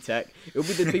do BTEC. It would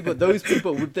be the people. Those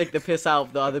people would take the piss out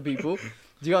of the other people.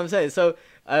 Do you know what I'm saying? So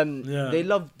they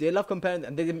love comparing,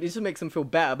 and it just makes them feel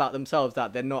better about themselves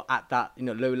that they're not at that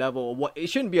low level, or what it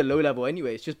shouldn't be a low level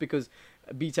anyway. It's just because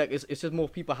BTEC it's just more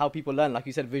people, how people learn, like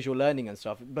you said, visual learning and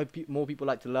stuff. But more people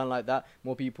like to learn like that.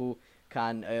 More people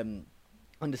can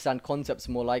understand concepts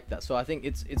more like that. So I think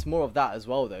it's more of that as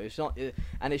well, though. It's not,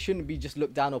 and it shouldn't be just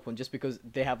looked down upon just because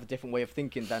they have a different way of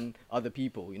thinking than other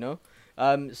people.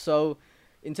 So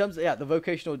in terms of the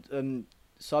vocational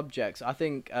subjects, I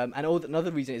think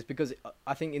another reason is because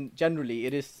I think generally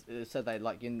it is said that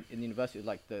like in universities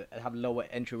like they have lower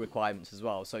entry requirements as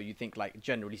well. So you think like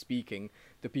generally speaking,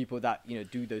 the people that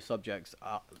do those subjects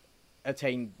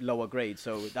attain lower grades.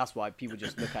 So that's why people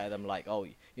just look at them like, oh,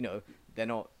 they're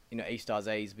not A stars,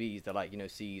 A's, B's, they're like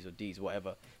C's or D's,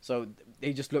 whatever. So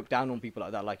they just look down on people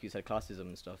like that, like you said, classism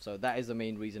and stuff. So that is the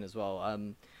main reason as well.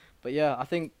 But yeah, I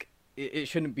think it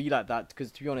shouldn't be like that,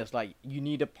 because to be honest, like you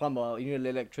need a plumber, you need an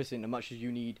electrician as much as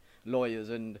you need lawyers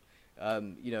and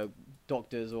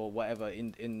doctors or whatever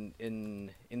in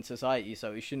society.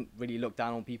 So it shouldn't really look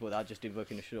down on people that just do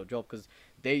work in a short job, because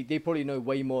they probably know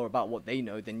way more about what they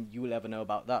know than you will ever know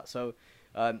about that. So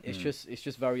it's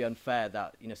just very unfair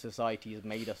that society has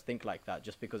made us think like that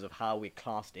just because of how we're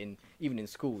classed even in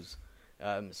schools.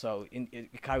 So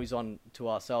it carries on to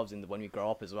ourselves when we grow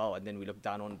up as well, and then we look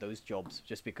down on those jobs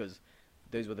just because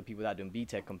those were the people that are doing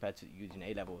BTEC compared to using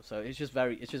A level. So it's just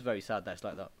very sad that it's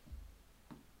like that.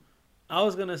 I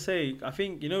was gonna say, I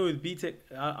think with BTEC,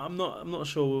 I'm not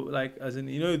sure, like as in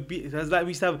as like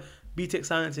we used to have BTEC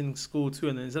science in school too,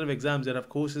 and then instead of exams they'd have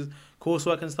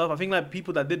coursework and stuff. I think like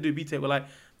people that did do BTEC were like,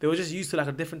 they were just used to like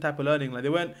a different type of learning. Like they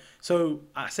weren't. So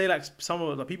I say like some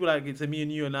of the people like it's me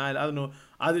and you and I don't know.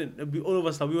 All of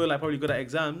us like we were like probably good at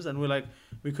exams, and that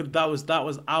was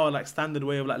our like standard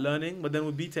way of like learning. But then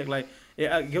with BTEC, like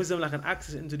it gives them like an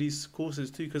access into these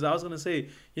courses too. Because I was gonna say,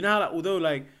 how like although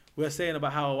like we're saying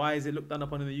about how why is it looked down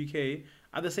upon in the UK,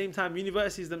 at the same time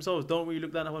universities themselves don't really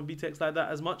look down upon BTECs like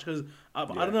that as much, because I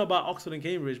don't know about Oxford and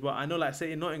Cambridge, but I know like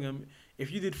say in Nottingham,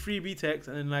 if you did 3 BTECs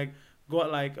and then like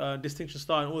got like a distinction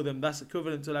star in all of them, that's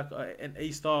equivalent to like an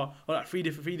A star, or like three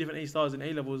different A stars in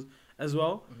A levels as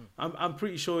well. Mm-hmm. I'm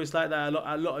pretty sure it's like that at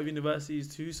a lot of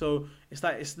universities too. So it's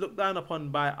like it's looked down upon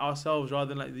by ourselves rather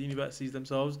than like the universities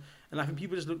themselves. And I think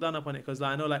people just look down upon it because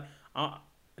like, I know like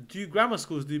do grammar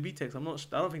schools do BTECs?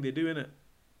 I don't think they do, innit?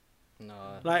 No.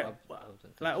 Like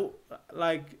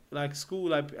school,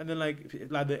 like, and then like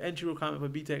the entry requirement for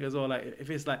BTEC as well. Like if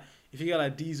you get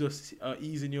like D's or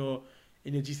E's in your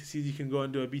GCSEs, you can go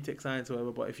and do a BTEC science or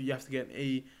whatever. But if you have to get an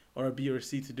A or a B or a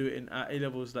C to do it in A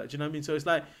levels, like, do you know what I mean? So it's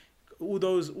like all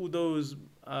those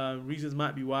reasons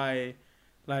might be why,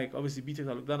 like, obviously BTECs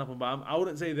are looked down upon, but I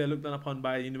wouldn't say they're looked down upon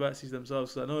by universities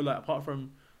themselves. So I know, like, apart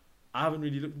from, I haven't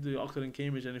really looked into Oxford and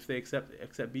Cambridge and if they accept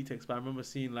BTECs, but I remember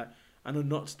seeing like, I know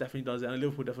Notts definitely does it, and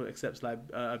Liverpool definitely accepts like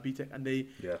a BTEC, and they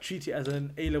treat it as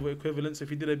an A level equivalent. So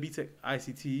if you did a BTEC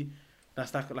ICT,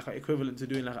 that's like an equivalent to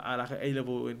doing like an A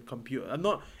level in computer.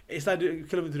 It's like the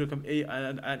equivalent to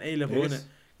an A level, isn't it?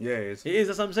 Yeah, it is. It is.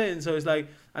 That's what I'm saying. So it's like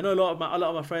I know a lot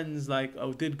of my friends like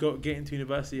did get into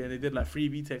university and they did like 3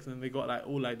 BTECs and they got like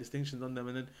all like distinctions on them,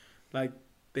 and then like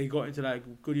they got into like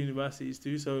good universities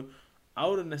too. So I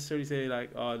wouldn't necessarily say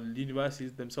like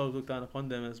universities themselves look down upon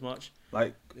them as much.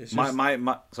 Like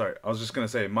my sorry, I was just gonna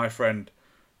say my friend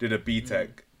did a BTEC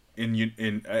in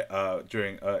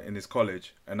his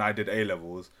college, and I did A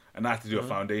levels, and I had to do a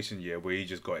foundation year where he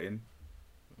just got in.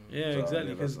 Yeah, So, exactly.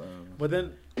 yeah, Because, that's, but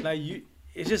then like you,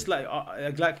 it's just like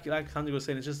Sanjay was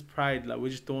saying, it's just pride. Like we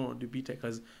just don't want to do BTEC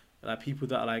because like people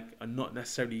that are not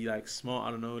necessarily like smart.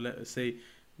 I don't know. Let's say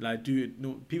like do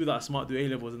no people that are smart do A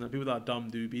levels and then people that are dumb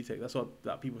do BTEC. That's what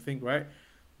that people think, right?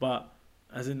 But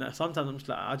as in sometimes I'm just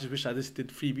like I just wish I just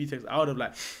did 3 BTECs. I would have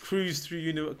like cruised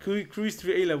through cruised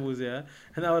through A levels, yeah,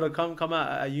 and I would have come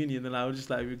out at a uni and then I would just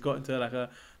like we got into like a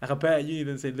better uni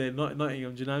than say they're not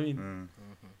Nottingham. Do you know what I mean?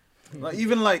 Like,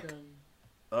 even like,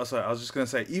 oh, sorry, I was just gonna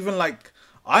say, even like,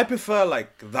 I prefer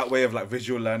like that way of like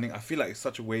visual learning. I feel like it's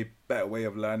such a way better way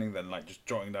of learning than like just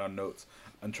jotting down notes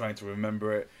and trying to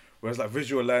remember it. Whereas like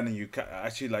visual learning, you can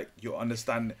actually like you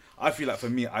understand. I feel like for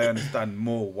me, I understand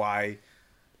more why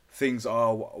things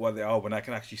are what they are when I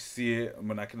can actually see it and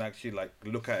when I can actually like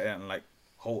look at it and like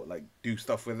do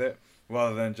stuff with it,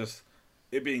 rather than just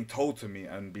it being told to me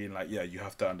and being like, yeah, you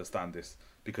have to understand this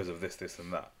because of this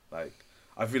and that. Like,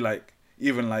 I feel like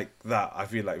even like that, I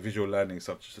feel like visual learning is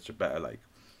such a better like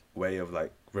way of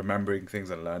like remembering things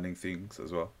and learning things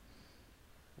as well.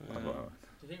 Do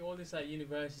you think all this like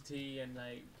university and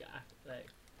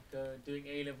doing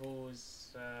A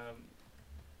levels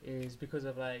is because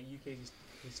of like UK's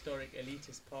historic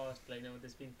elitist past? Like,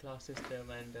 there's been class system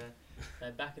and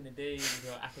like back in the day,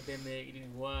 academic, it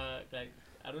didn't work. Like,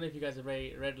 I don't know if you guys have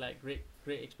read like Great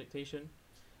Expectation.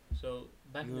 So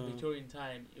back in the Victorian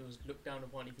time, it was looked down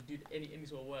upon if you did any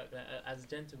sort of work. Like, as a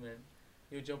gentleman,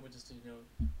 your job was just to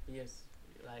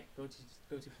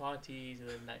go to parties and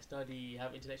then like study,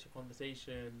 have intellectual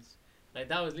conversations. Like,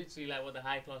 that was literally like what the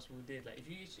high class people did. Like, if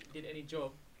you did any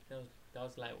job, that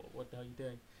was like what the hell are you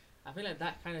doing? I feel like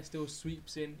that kind of still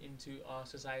sweeps into our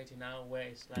society now, where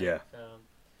it's like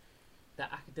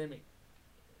that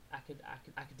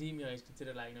academia is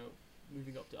considered like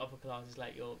moving up to upper classes,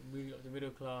 like you're moving up to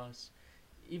middle class.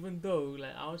 Even though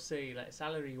like I would say like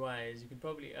salary wise, you can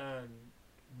probably earn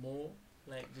more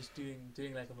like just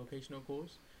doing like a vocational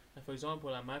course. Like, for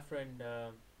example, like my friend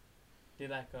did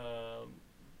like a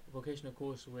vocational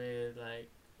course with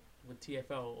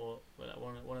TFL or like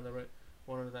one of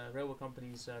the railway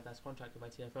companies that's contracted by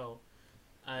TFL,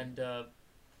 and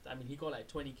I mean he got like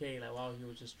 20k like while he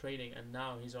was just training, and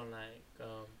now he's on like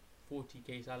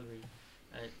 40k salary,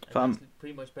 and that's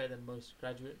pretty much better than most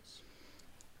graduates.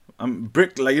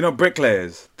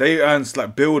 Bricklayers, they earn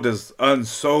like builders earn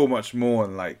so much more,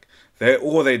 and like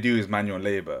all they do is manual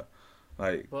labor.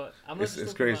 Like, but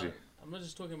it's crazy. I'm not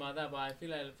just talking about that, but I feel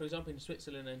like, for example, in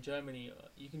Switzerland and Germany,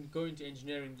 you can go into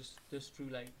engineering just through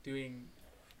like doing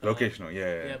vocational,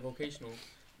 vocational.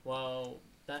 While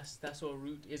that sort of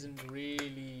route isn't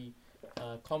really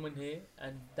common here,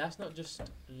 and that's not just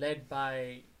led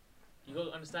by. You got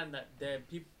to understand that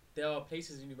there are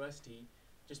places in university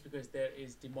just because there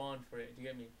is demand for it. Do you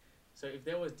get me? So if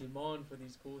there was demand for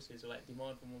these courses or like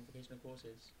demand for more vocational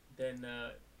courses, then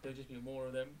there'll just be more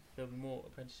of them. There'll be more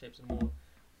apprenticeships and more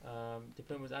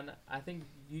diplomas. And I think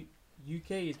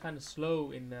UK is kind of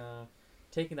slow in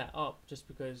taking that up just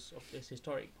because of this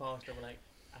historic past of like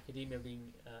academia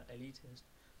being elitist.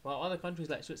 While other countries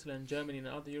like Switzerland, Germany, and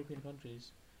other European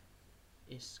countries,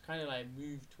 it's kind of like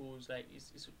moved towards like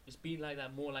it's been like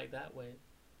that, more like that, where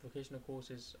vocational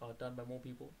courses are done by more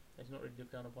people. It's not really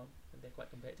looked down upon, and they're quite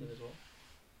competitive as well.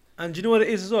 And do you know what it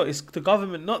is as well? It's the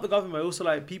government, not the government, also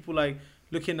like people like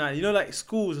looking at, like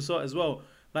schools as well.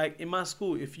 Like in my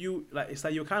school, if you like, it's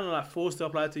like you're kind of like forced to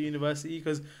apply to university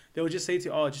because they will just say to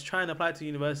you, just try and apply to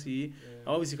university. Yeah.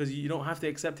 Obviously, because you don't have to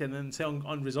accept it, and then say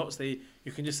on results day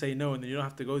you can just say no, and then you don't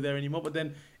have to go there anymore. But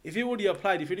then if you already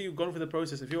applied, if you already gone through the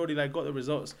process, if you already like got the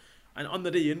results, and on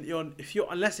the day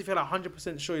unless if you're like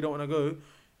 100% sure you don't want to go,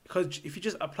 because if you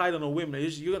just applied on a whim, you're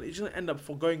just gonna end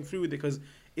up going through with it because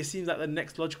it seems like the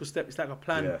next logical step. It's like a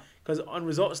plan. Because on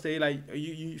results day, like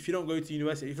you if you don't go to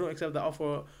university, if you don't accept that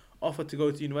offer to go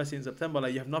to university in September,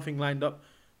 like you have nothing lined up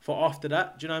for after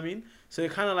that. Do you know what I mean? So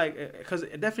it kind of like, because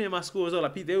definitely in my school as well,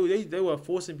 like they were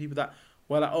forcing people that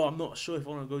were like, I'm not sure if I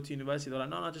want to go to university. They're like,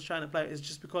 no, just try and apply. It's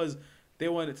just because they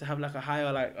wanted to have like a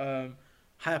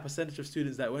higher percentage of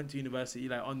students that went to university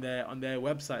like on their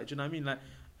website. Do you know what I mean? Like,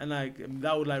 and like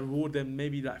that would like reward them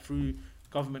maybe like through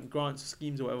government grants or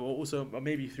schemes or whatever, or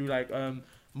maybe through like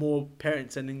more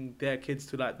parents sending their kids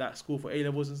to like that school for A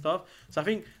levels and stuff. So I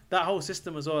think that whole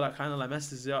system as well like kind of like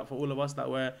messes it up for all of us, that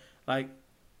where like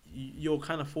you're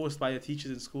kind of forced by your teachers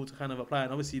in school to kind of apply,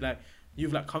 and obviously like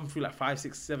you've like come through like 5,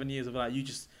 6, 7 years of like you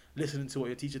just listening to what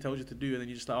your teacher tells you to do, and then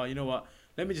you just like, you know what,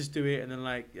 let me just do it. And then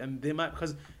like, and they might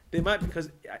because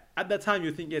at that time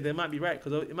you think they might be right,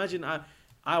 because imagine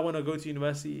I want to go to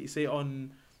university, say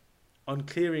on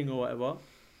clearing or whatever.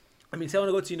 I mean, say I want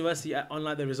to go to university on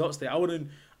like the results day. I wouldn't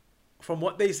from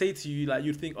what they say to you, like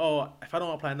you'd think, oh, if I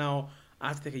don't apply now, I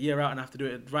have to take a year out and I have to do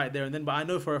it right there and then. But I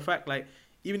know for a fact, like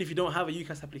even if you don't have a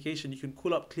UCAS application, you can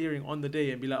call up clearing on the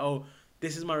day and be like, oh,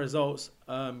 this is my results.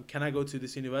 Can I go to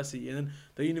this university? And then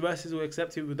the universities will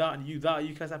accept it without a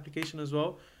UCAS application as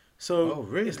well. So Oh,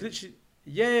 really? it's literally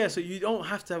yeah. So you don't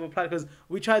have to have applied because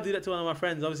we tried to do that to one of my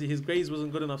friends. Obviously, his grades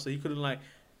wasn't good enough, so he couldn't like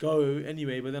go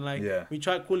anyway. But then like Yeah. we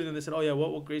tried calling and they said, oh yeah,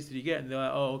 what grades did you get? And they're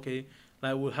like, oh okay,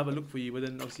 like we'll have a look for you. But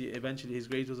then obviously eventually his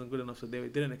grades wasn't good enough, so they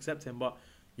didn't accept him. But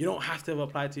you don't have to have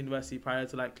applied to university prior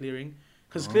to like clearing,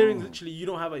 because clearing Oh. literally you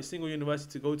don't have a single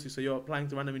university to go to, so you're applying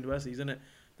to random universities, isn't it?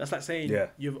 That's like saying Yeah.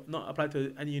 you've not applied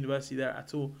to any university there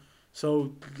at all.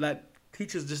 So like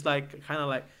teachers just like kind of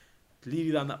like lead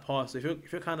you down that path. So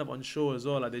if you're kind of unsure as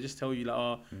well, like they just tell you like,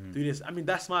 oh, do this. I mean,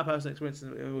 that's my personal experience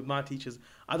with my teachers.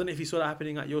 I don't know if you saw that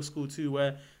happening at your school too,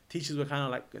 where teachers were kind of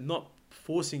like not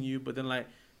forcing you, but then like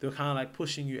they were kind of like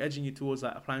pushing you, edging you towards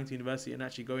like applying to university and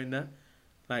actually going there.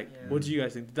 Like, Yeah. what do you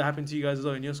guys think? Did that happen to you guys as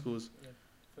well in your schools?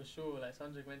 For sure, like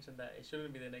Sanjay mentioned that it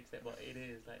shouldn't be the next step, but it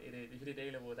is. Like it is. If you did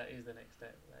A level, that is the next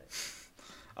step. Like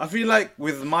I feel like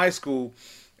with my school,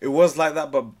 it was like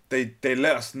that, but they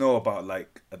let us know about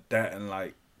like a debt and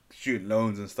like student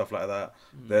loans and stuff like that.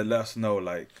 They let us know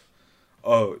like,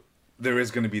 oh, there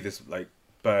is going to be this like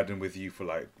burden with you for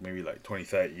like maybe like 20,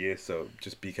 30 years, so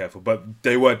just be careful. But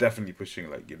they were definitely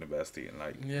pushing like university and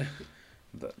like Yeah.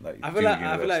 like I feel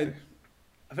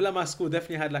like my school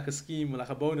definitely had like a scheme, like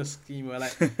a bonus scheme, where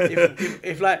like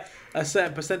if like a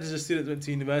certain percentage of students went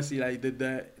to university, like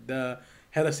the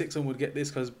head of sixth form would get this,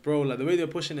 because bro, like the way they're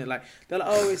pushing it, like they're like,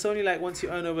 oh, it's only like once you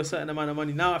earn over a certain amount of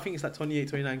money. Now I think it's like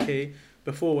 28, 29k.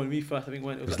 Before when we first I think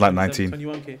went, it was like 19.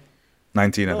 21k.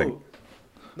 19, I think.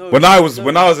 No, When I was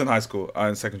in high school,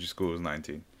 in secondary school, it was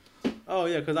 19. Oh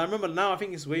yeah, because I remember now I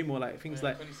think it's way more, like things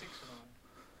like 26 or something.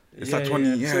 It's like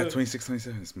 20, So- 26,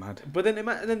 27. It's mad. But then, and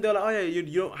then they're like, oh yeah, you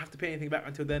don't have to pay anything back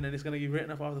until then, and it's gonna be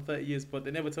written off after 30 years. But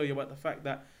they never tell you about the fact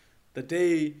that the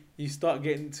day you start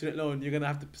getting student loan, you're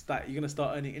gonna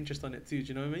start earning interest on it too. Do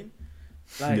you know what I mean?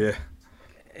 Like, Yeah.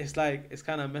 it's like it's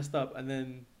kind of messed up. And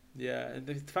then and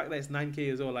the fact that it's 9k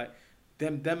as well, like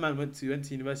them man went to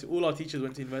university. All our teachers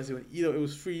went to university when either it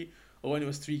was free or when it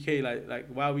was 3k. Like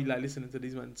why are we like listening to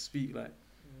these men speak like?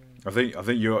 I think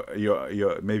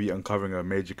you're maybe uncovering a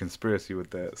major conspiracy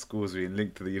with the schools being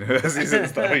linked to the universities and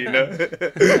stuff, you know.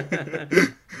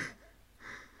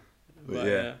 But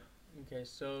yeah. Okay,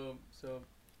 so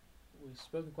we've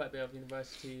spoken quite a bit of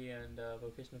university and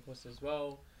vocational courses as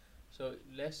well. So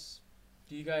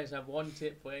do you guys have one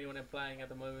tip for anyone applying at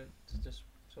the moment? Just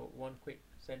one quick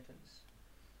sentence.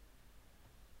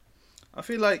 I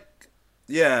feel like,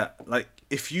 yeah, like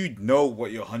if you know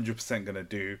what you're 100% gonna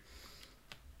do,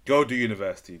 go to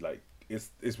university. Like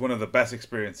it's one of the best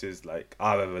experiences like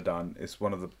I've ever done. It's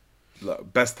one of the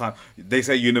best time. They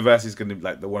say university is gonna be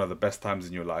like one of the best times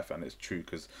in your life, and it's true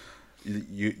because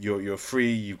you're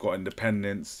free. You've got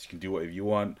independence. You can do whatever you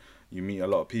want. You meet a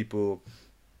lot of people,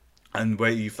 and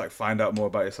where you like find out more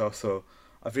about yourself. So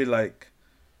I feel like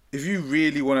if you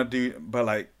really want to do, but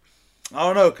like I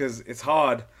don't know, because it's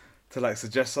hard to like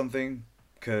suggest something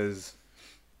because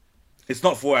it's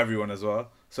not for everyone as well.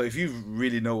 So if you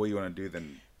really know what you want to do,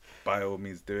 then by all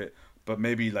means do it. But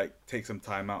maybe like take some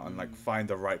time out and like find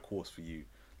the right course for you.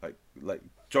 Like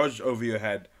judge over your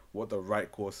head what the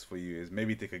right course for you is.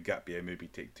 Maybe take a gap year, maybe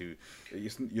take 2.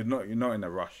 You're not in a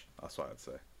rush. That's what I'd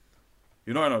say.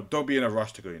 Don't be in a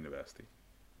rush to go to university.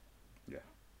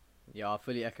 Yeah, I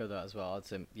fully echo that as well. I'd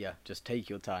say, yeah, just take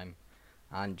your time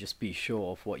and just be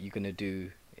sure of what you're going to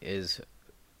do is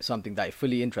something that you're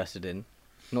fully interested in,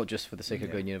 not just for the sake of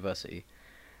Yeah. going to university.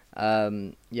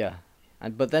 But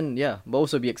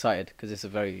also be excited because it's a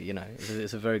very,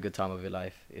 it's a very good time of your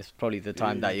life. It's probably the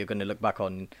time that you're going to look back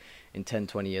on in 10,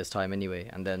 20 years time anyway,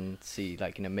 and then see,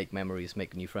 make memories,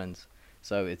 make new friends.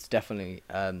 So it's definitely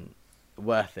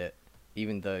worth it,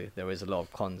 even though there is a lot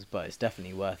of cons, but it's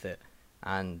definitely worth it.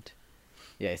 And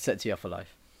yeah, it sets you up for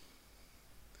life.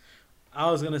 I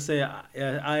was gonna say,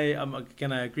 I am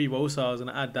gonna agree, but also I was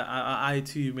gonna add that I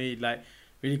too made like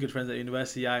really good friends at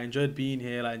university. I enjoyed being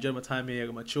here, like enjoyed my time here. I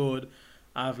got matured.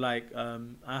 I feel like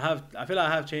I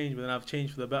have changed, but then I've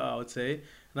changed for the better, I would say.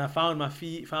 And I found my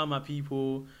feet, found my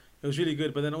people. It was really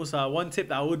good. But then also one tip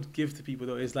that I would give to people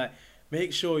though is like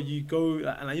make sure you go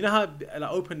and you know how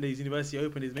like university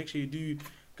open days. Make sure you do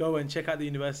go and check out the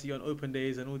university on open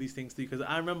days and all these things too. Because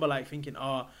I remember like thinking,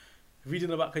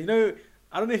 reading about, cause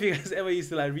I don't know if you guys ever used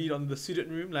to like read on the student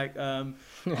room, like Yeah.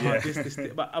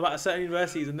 about certain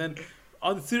universities, and then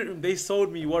on Suriname, they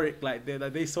sold me Warwick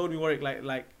they sold me Warwick like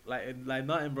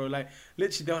nothing, bro. Like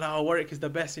literally, they were like, "Oh, Warwick is the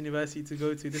best university to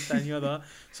go to." This, that, and the other.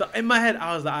 So in my head,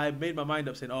 I made my mind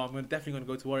up saying, "Oh, definitely gonna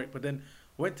go to Warwick." But then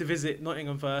went to visit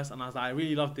Nottingham first, and I was like, I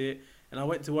really loved it. And I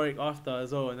went to Warwick after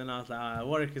as well, and then I was like,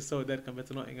 Warwick is so dead compared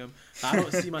to Nottingham. Like, I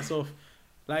don't see myself,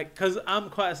 like, because I'm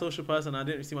quite a social person, I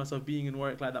didn't see myself being in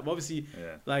Warwick like that. But obviously,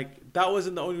 like, that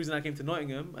wasn't the only reason I came to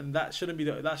Nottingham, and that shouldn't be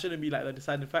like the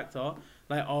deciding factor,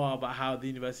 like, about how the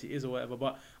university is or whatever.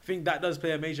 But I think that does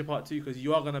play a major part too, because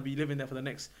you are gonna be living there for the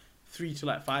next 3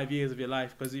 to 5 years of your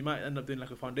life, because you might end up doing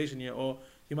like a foundation year, or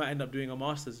you might end up doing a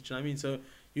master's. Do you know what I mean? So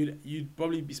you'd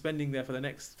probably be spending there for the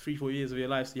next 3-4 years of your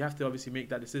life. So you have to obviously make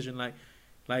that decision,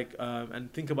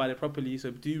 and think about it properly.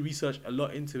 So do research a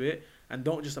lot into it, and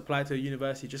don't just apply to a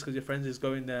university just because your friends is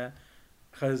going there,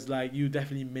 because like you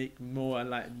definitely make more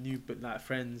like new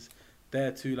friends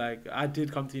there too. Like I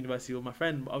did come to university with my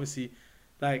friend, but obviously,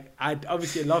 like I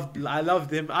loved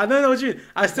him. I don't know what you mean.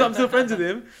 I'm still friends with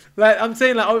him. Like I'm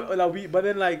saying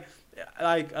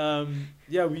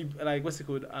what's it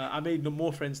called? I made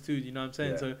more friends too. You know what I'm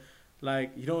saying? Yeah. So.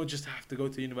 Like, you don't just have to go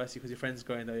to university because your friend's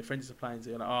going there. Your friend's applying, so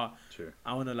you're like, True.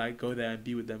 I want to, like, go there and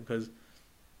be with them because,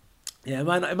 it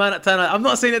might not turn out. I'm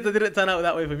not saying that it didn't turn out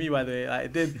that way for me, by the way. Like,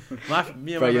 it did.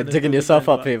 Bro, you're digging yourself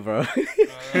up here, bro.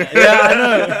 Yeah, I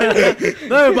know.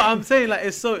 No, but I'm saying, like,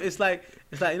 it's like,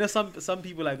 you know, some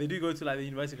people, like, they do go to, like, the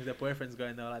university because their boyfriend's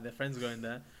going there, or, like, their friend's going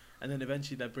there. And then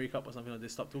eventually they break up or something, or they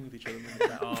stop talking to each other. And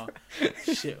it's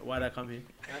like, shit, why'd I come here?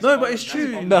 But it's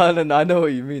true. No, I know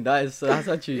what you mean. That's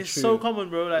actually it's true. So common,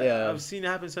 bro. Like Yeah. I've seen it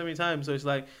happen so many times. So it's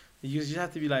like you just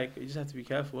have to be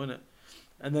careful, innit?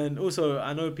 And then also,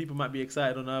 I know people might be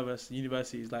excited or nervous.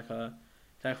 University is like a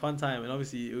fun time, and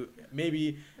obviously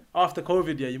maybe after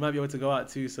COVID, you might be able to go out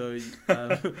too. So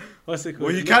what's it called?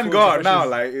 Well, you Look can forward go to out now,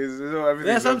 freshers. like everything.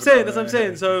 That's what I'm saying. That's what I'm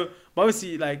saying. So, but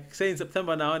obviously, like say in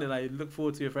September now, and like look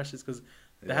forward to your freshers because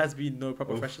there has been no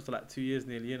proper freshers for like 2 years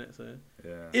nearly, in it. So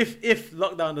if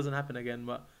lockdown doesn't happen again,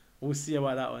 but we'll see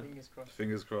about that one.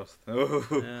 Fingers crossed.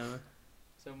 Yeah.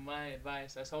 So my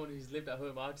advice, as someone who's lived at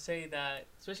home, I would say that,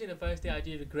 especially the first day, I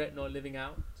do regret not living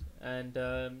out. And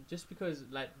just because,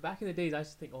 like, back in the days, I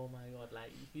used to think, oh my god,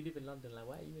 like, if you live in London, like,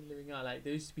 why are you even living out? Like,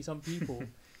 there used to be some people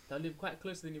that live quite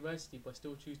close to the university but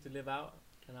still choose to live out.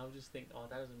 And I would just think, oh,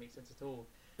 that doesn't make sense at all.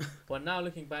 But now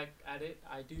looking back at it,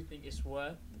 I do think it's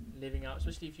worth living out,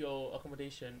 especially if your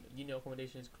uni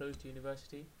accommodation is close to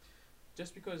university.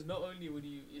 Just because not only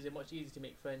is it much easier to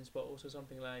make friends, but also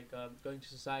something like going to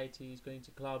societies, going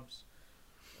to clubs.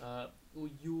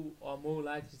 You are more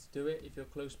likely to do it if you're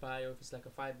close by, or if it's like a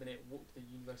 5-minute walk to the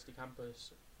university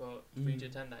campus for you to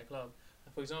attend that club.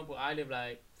 For example, I live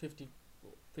like 50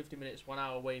 minutes, 1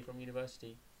 hour away from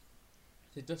university.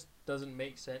 So it just doesn't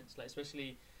make sense, like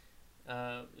especially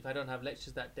if I don't have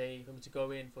lectures that day, for me to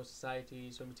go in for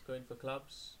societies, for me to go in for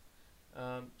clubs.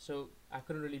 So I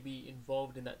couldn't really be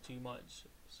involved in that too much.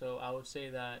 So I would say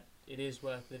that it is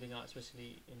worth living out,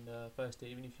 especially in the first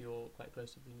year, even if you're quite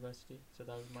close to the university. So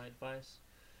that was my advice.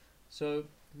 So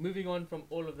moving on from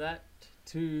all of that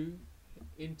to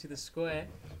into the square.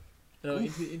 No,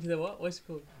 into the what? What's it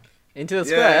called? Into the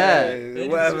square. Yeah.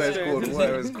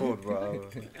 Whatever it's called, bro.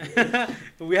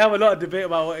 We have a lot of debate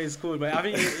about what it's called, but I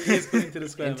think it is called Into the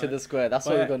Square. Into the square. That's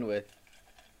what we're going with.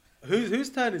 Whose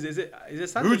turn is it? Is it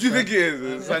Sandra's Who do you turn? think it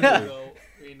is? Sandra's.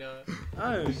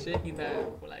 Oh, Shaking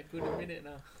that for like a good minute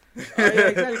now. Oh,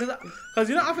 yeah, exactly.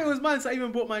 Because I think it was mine, so I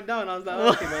even brought mine down. I was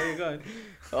like, okay, where you going?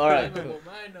 All right.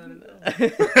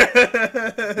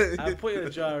 I'll put you in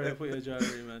a jar,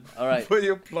 man. All right. Put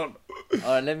your plot.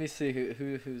 All right. Let me see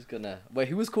who's gonna. Wait,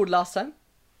 who was called last time?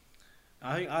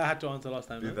 I think I had to answer last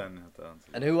time. You No? then have to answer.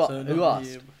 And who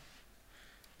asked?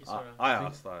 I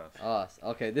asked. Asked.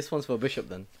 Okay, this one's for Bishop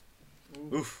then.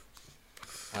 Oof.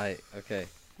 Alright. Okay.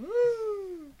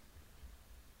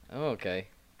 Oh, okay.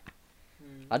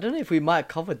 I don't know if we might have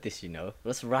covered this,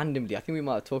 just randomly. I think we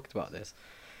might have talked about this.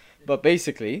 But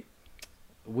basically,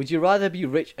 would you rather be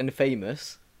rich and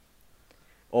famous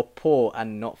or poor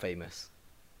and not famous?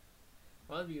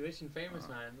 I'd rather be rich and famous,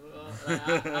 man.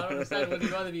 I don't understand. Would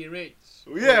you rather be rich?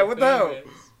 Yeah, what the hell?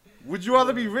 Would you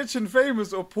rather be rich and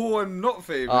famous or poor and not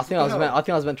famous? I think I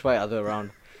was meant to write it other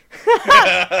around.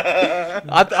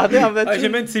 I think I meant to. You're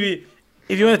meant to be.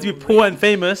 If you wanted to be poor and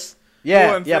famous.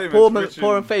 Yeah, famous,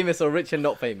 poor and famous or rich and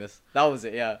not famous. That was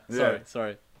it. Yeah.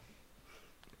 Sorry.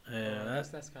 Yeah,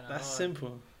 that's kind of that's hard.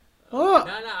 simple. What?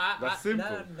 That's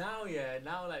simple.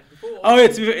 Now like before. Oh,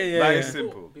 it's That is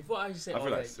simple. Before I used to say, I feel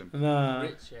like it's simple. Nah.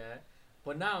 rich, yeah.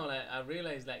 But now, like, I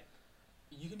realize, like,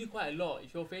 you can do quite a lot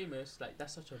if you're famous. Like,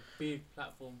 that's such a big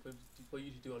platform for you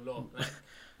to do a lot. Like,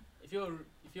 if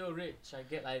you're rich, I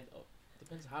get like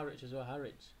depends how rich as well. How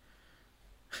rich?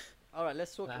 All right,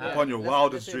 let's talk. Like, upon your let's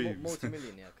wildest say dreams.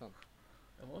 Multi-millionaire, come.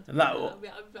 Like,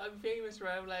 I'm famous,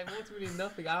 right? I'm like multi-million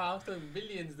nothing. I'll still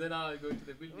billions, then I'll go to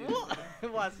the billions.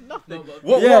 What's nothing? No, but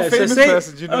What so famous say,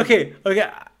 person do you know? okay.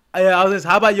 I was just,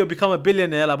 how about you become a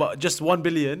billionaire, like about just 1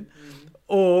 billion,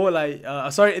 or like,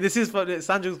 sorry, this is for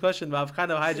Sanjo's question, but I've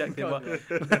kind of hijacked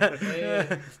it.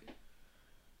 But,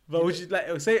 but would you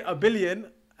like say a billion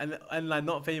and like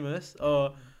not famous,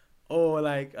 or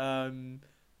like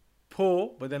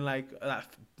poor, but then like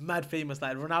mad famous,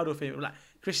 like Ronaldo famous, like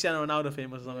Cristiano Ronaldo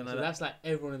famous or something so like that. that's like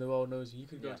everyone in the world knows you. You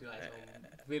could go Yeah. to like some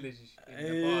village in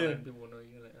Yeah. Nepal and people know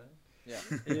you. Like that.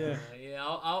 Yeah. Yeah. Yeah.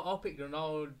 I'll pick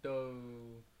Ronaldo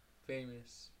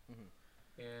famous. Mhm.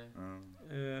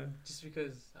 Yeah. Yeah. Just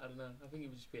because I don't know. I think it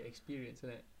would just be an experience,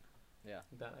 isn't it? Yeah.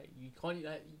 That like you can't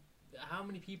like. How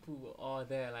many people are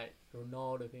there like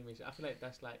Ronaldo famous? I feel like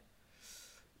that's like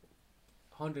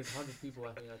 100 people.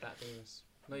 I think are that famous.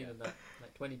 Not Yeah. even that.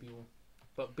 Like 20 people.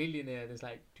 But billionaire, there's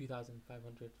like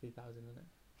 2,500, 3,000 in it.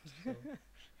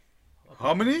 So,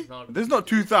 How many? Ronaldo. There's not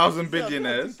 2,000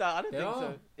 billionaires. I don't There think so.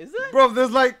 are. Is there? Bro,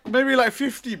 there's like maybe like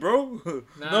 50, bro.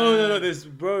 No, this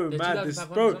bro, There's mad, this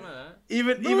 2,500, bro. something like that.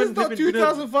 Even No, even it's not flipping,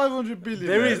 2,500 billion.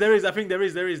 there is. I think there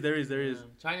is.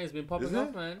 China's been popping Is off,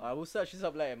 it? man. Alright, we'll search this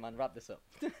up later, man. Wrap this up.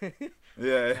 Yeah,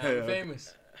 Yeah, yeah.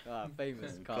 famous.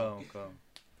 Famous. Calm. Calm.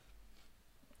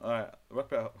 Alright,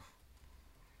 wrap it up.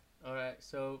 Alright,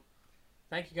 so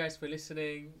thank you guys for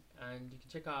listening, and you can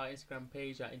check out our Instagram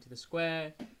page at Into the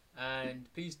Square, and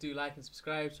please do like and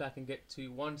subscribe so I can get to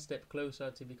one step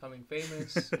closer to becoming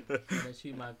famous and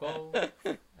achieve my goal.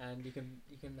 And you can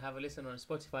have a listen on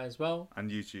Spotify as well.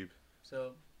 And YouTube.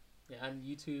 So yeah, and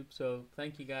YouTube. So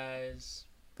thank you guys.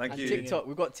 Thank And you. TikTok.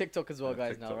 We've got TikTok as well, Yeah,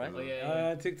 guys. TikTok Now, right? as Oh well. yeah, yeah.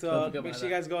 Don't TikTok. forget Make about sure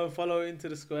you that. guys go and follow Into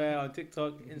the Square on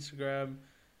TikTok, Instagram,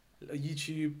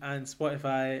 YouTube, and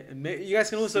Spotify. And you guys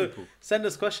can also Simple. send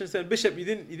us questions. And Bishop, you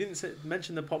didn't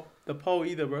mention the poll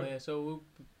either, bro. Oh, yeah. So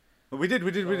We did. yeah.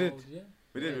 We I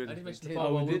did. didn't mention the did.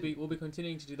 poll. Oh, we But did. we'll be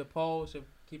continuing to do the poll. So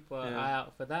keep an Yeah. eye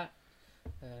out for that.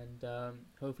 And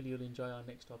hopefully you'll enjoy our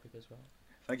next topic as well.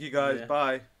 Thank you guys. Yeah.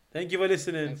 Bye. Thank you for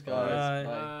listening. Thanks, guys.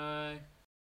 Bye. Bye.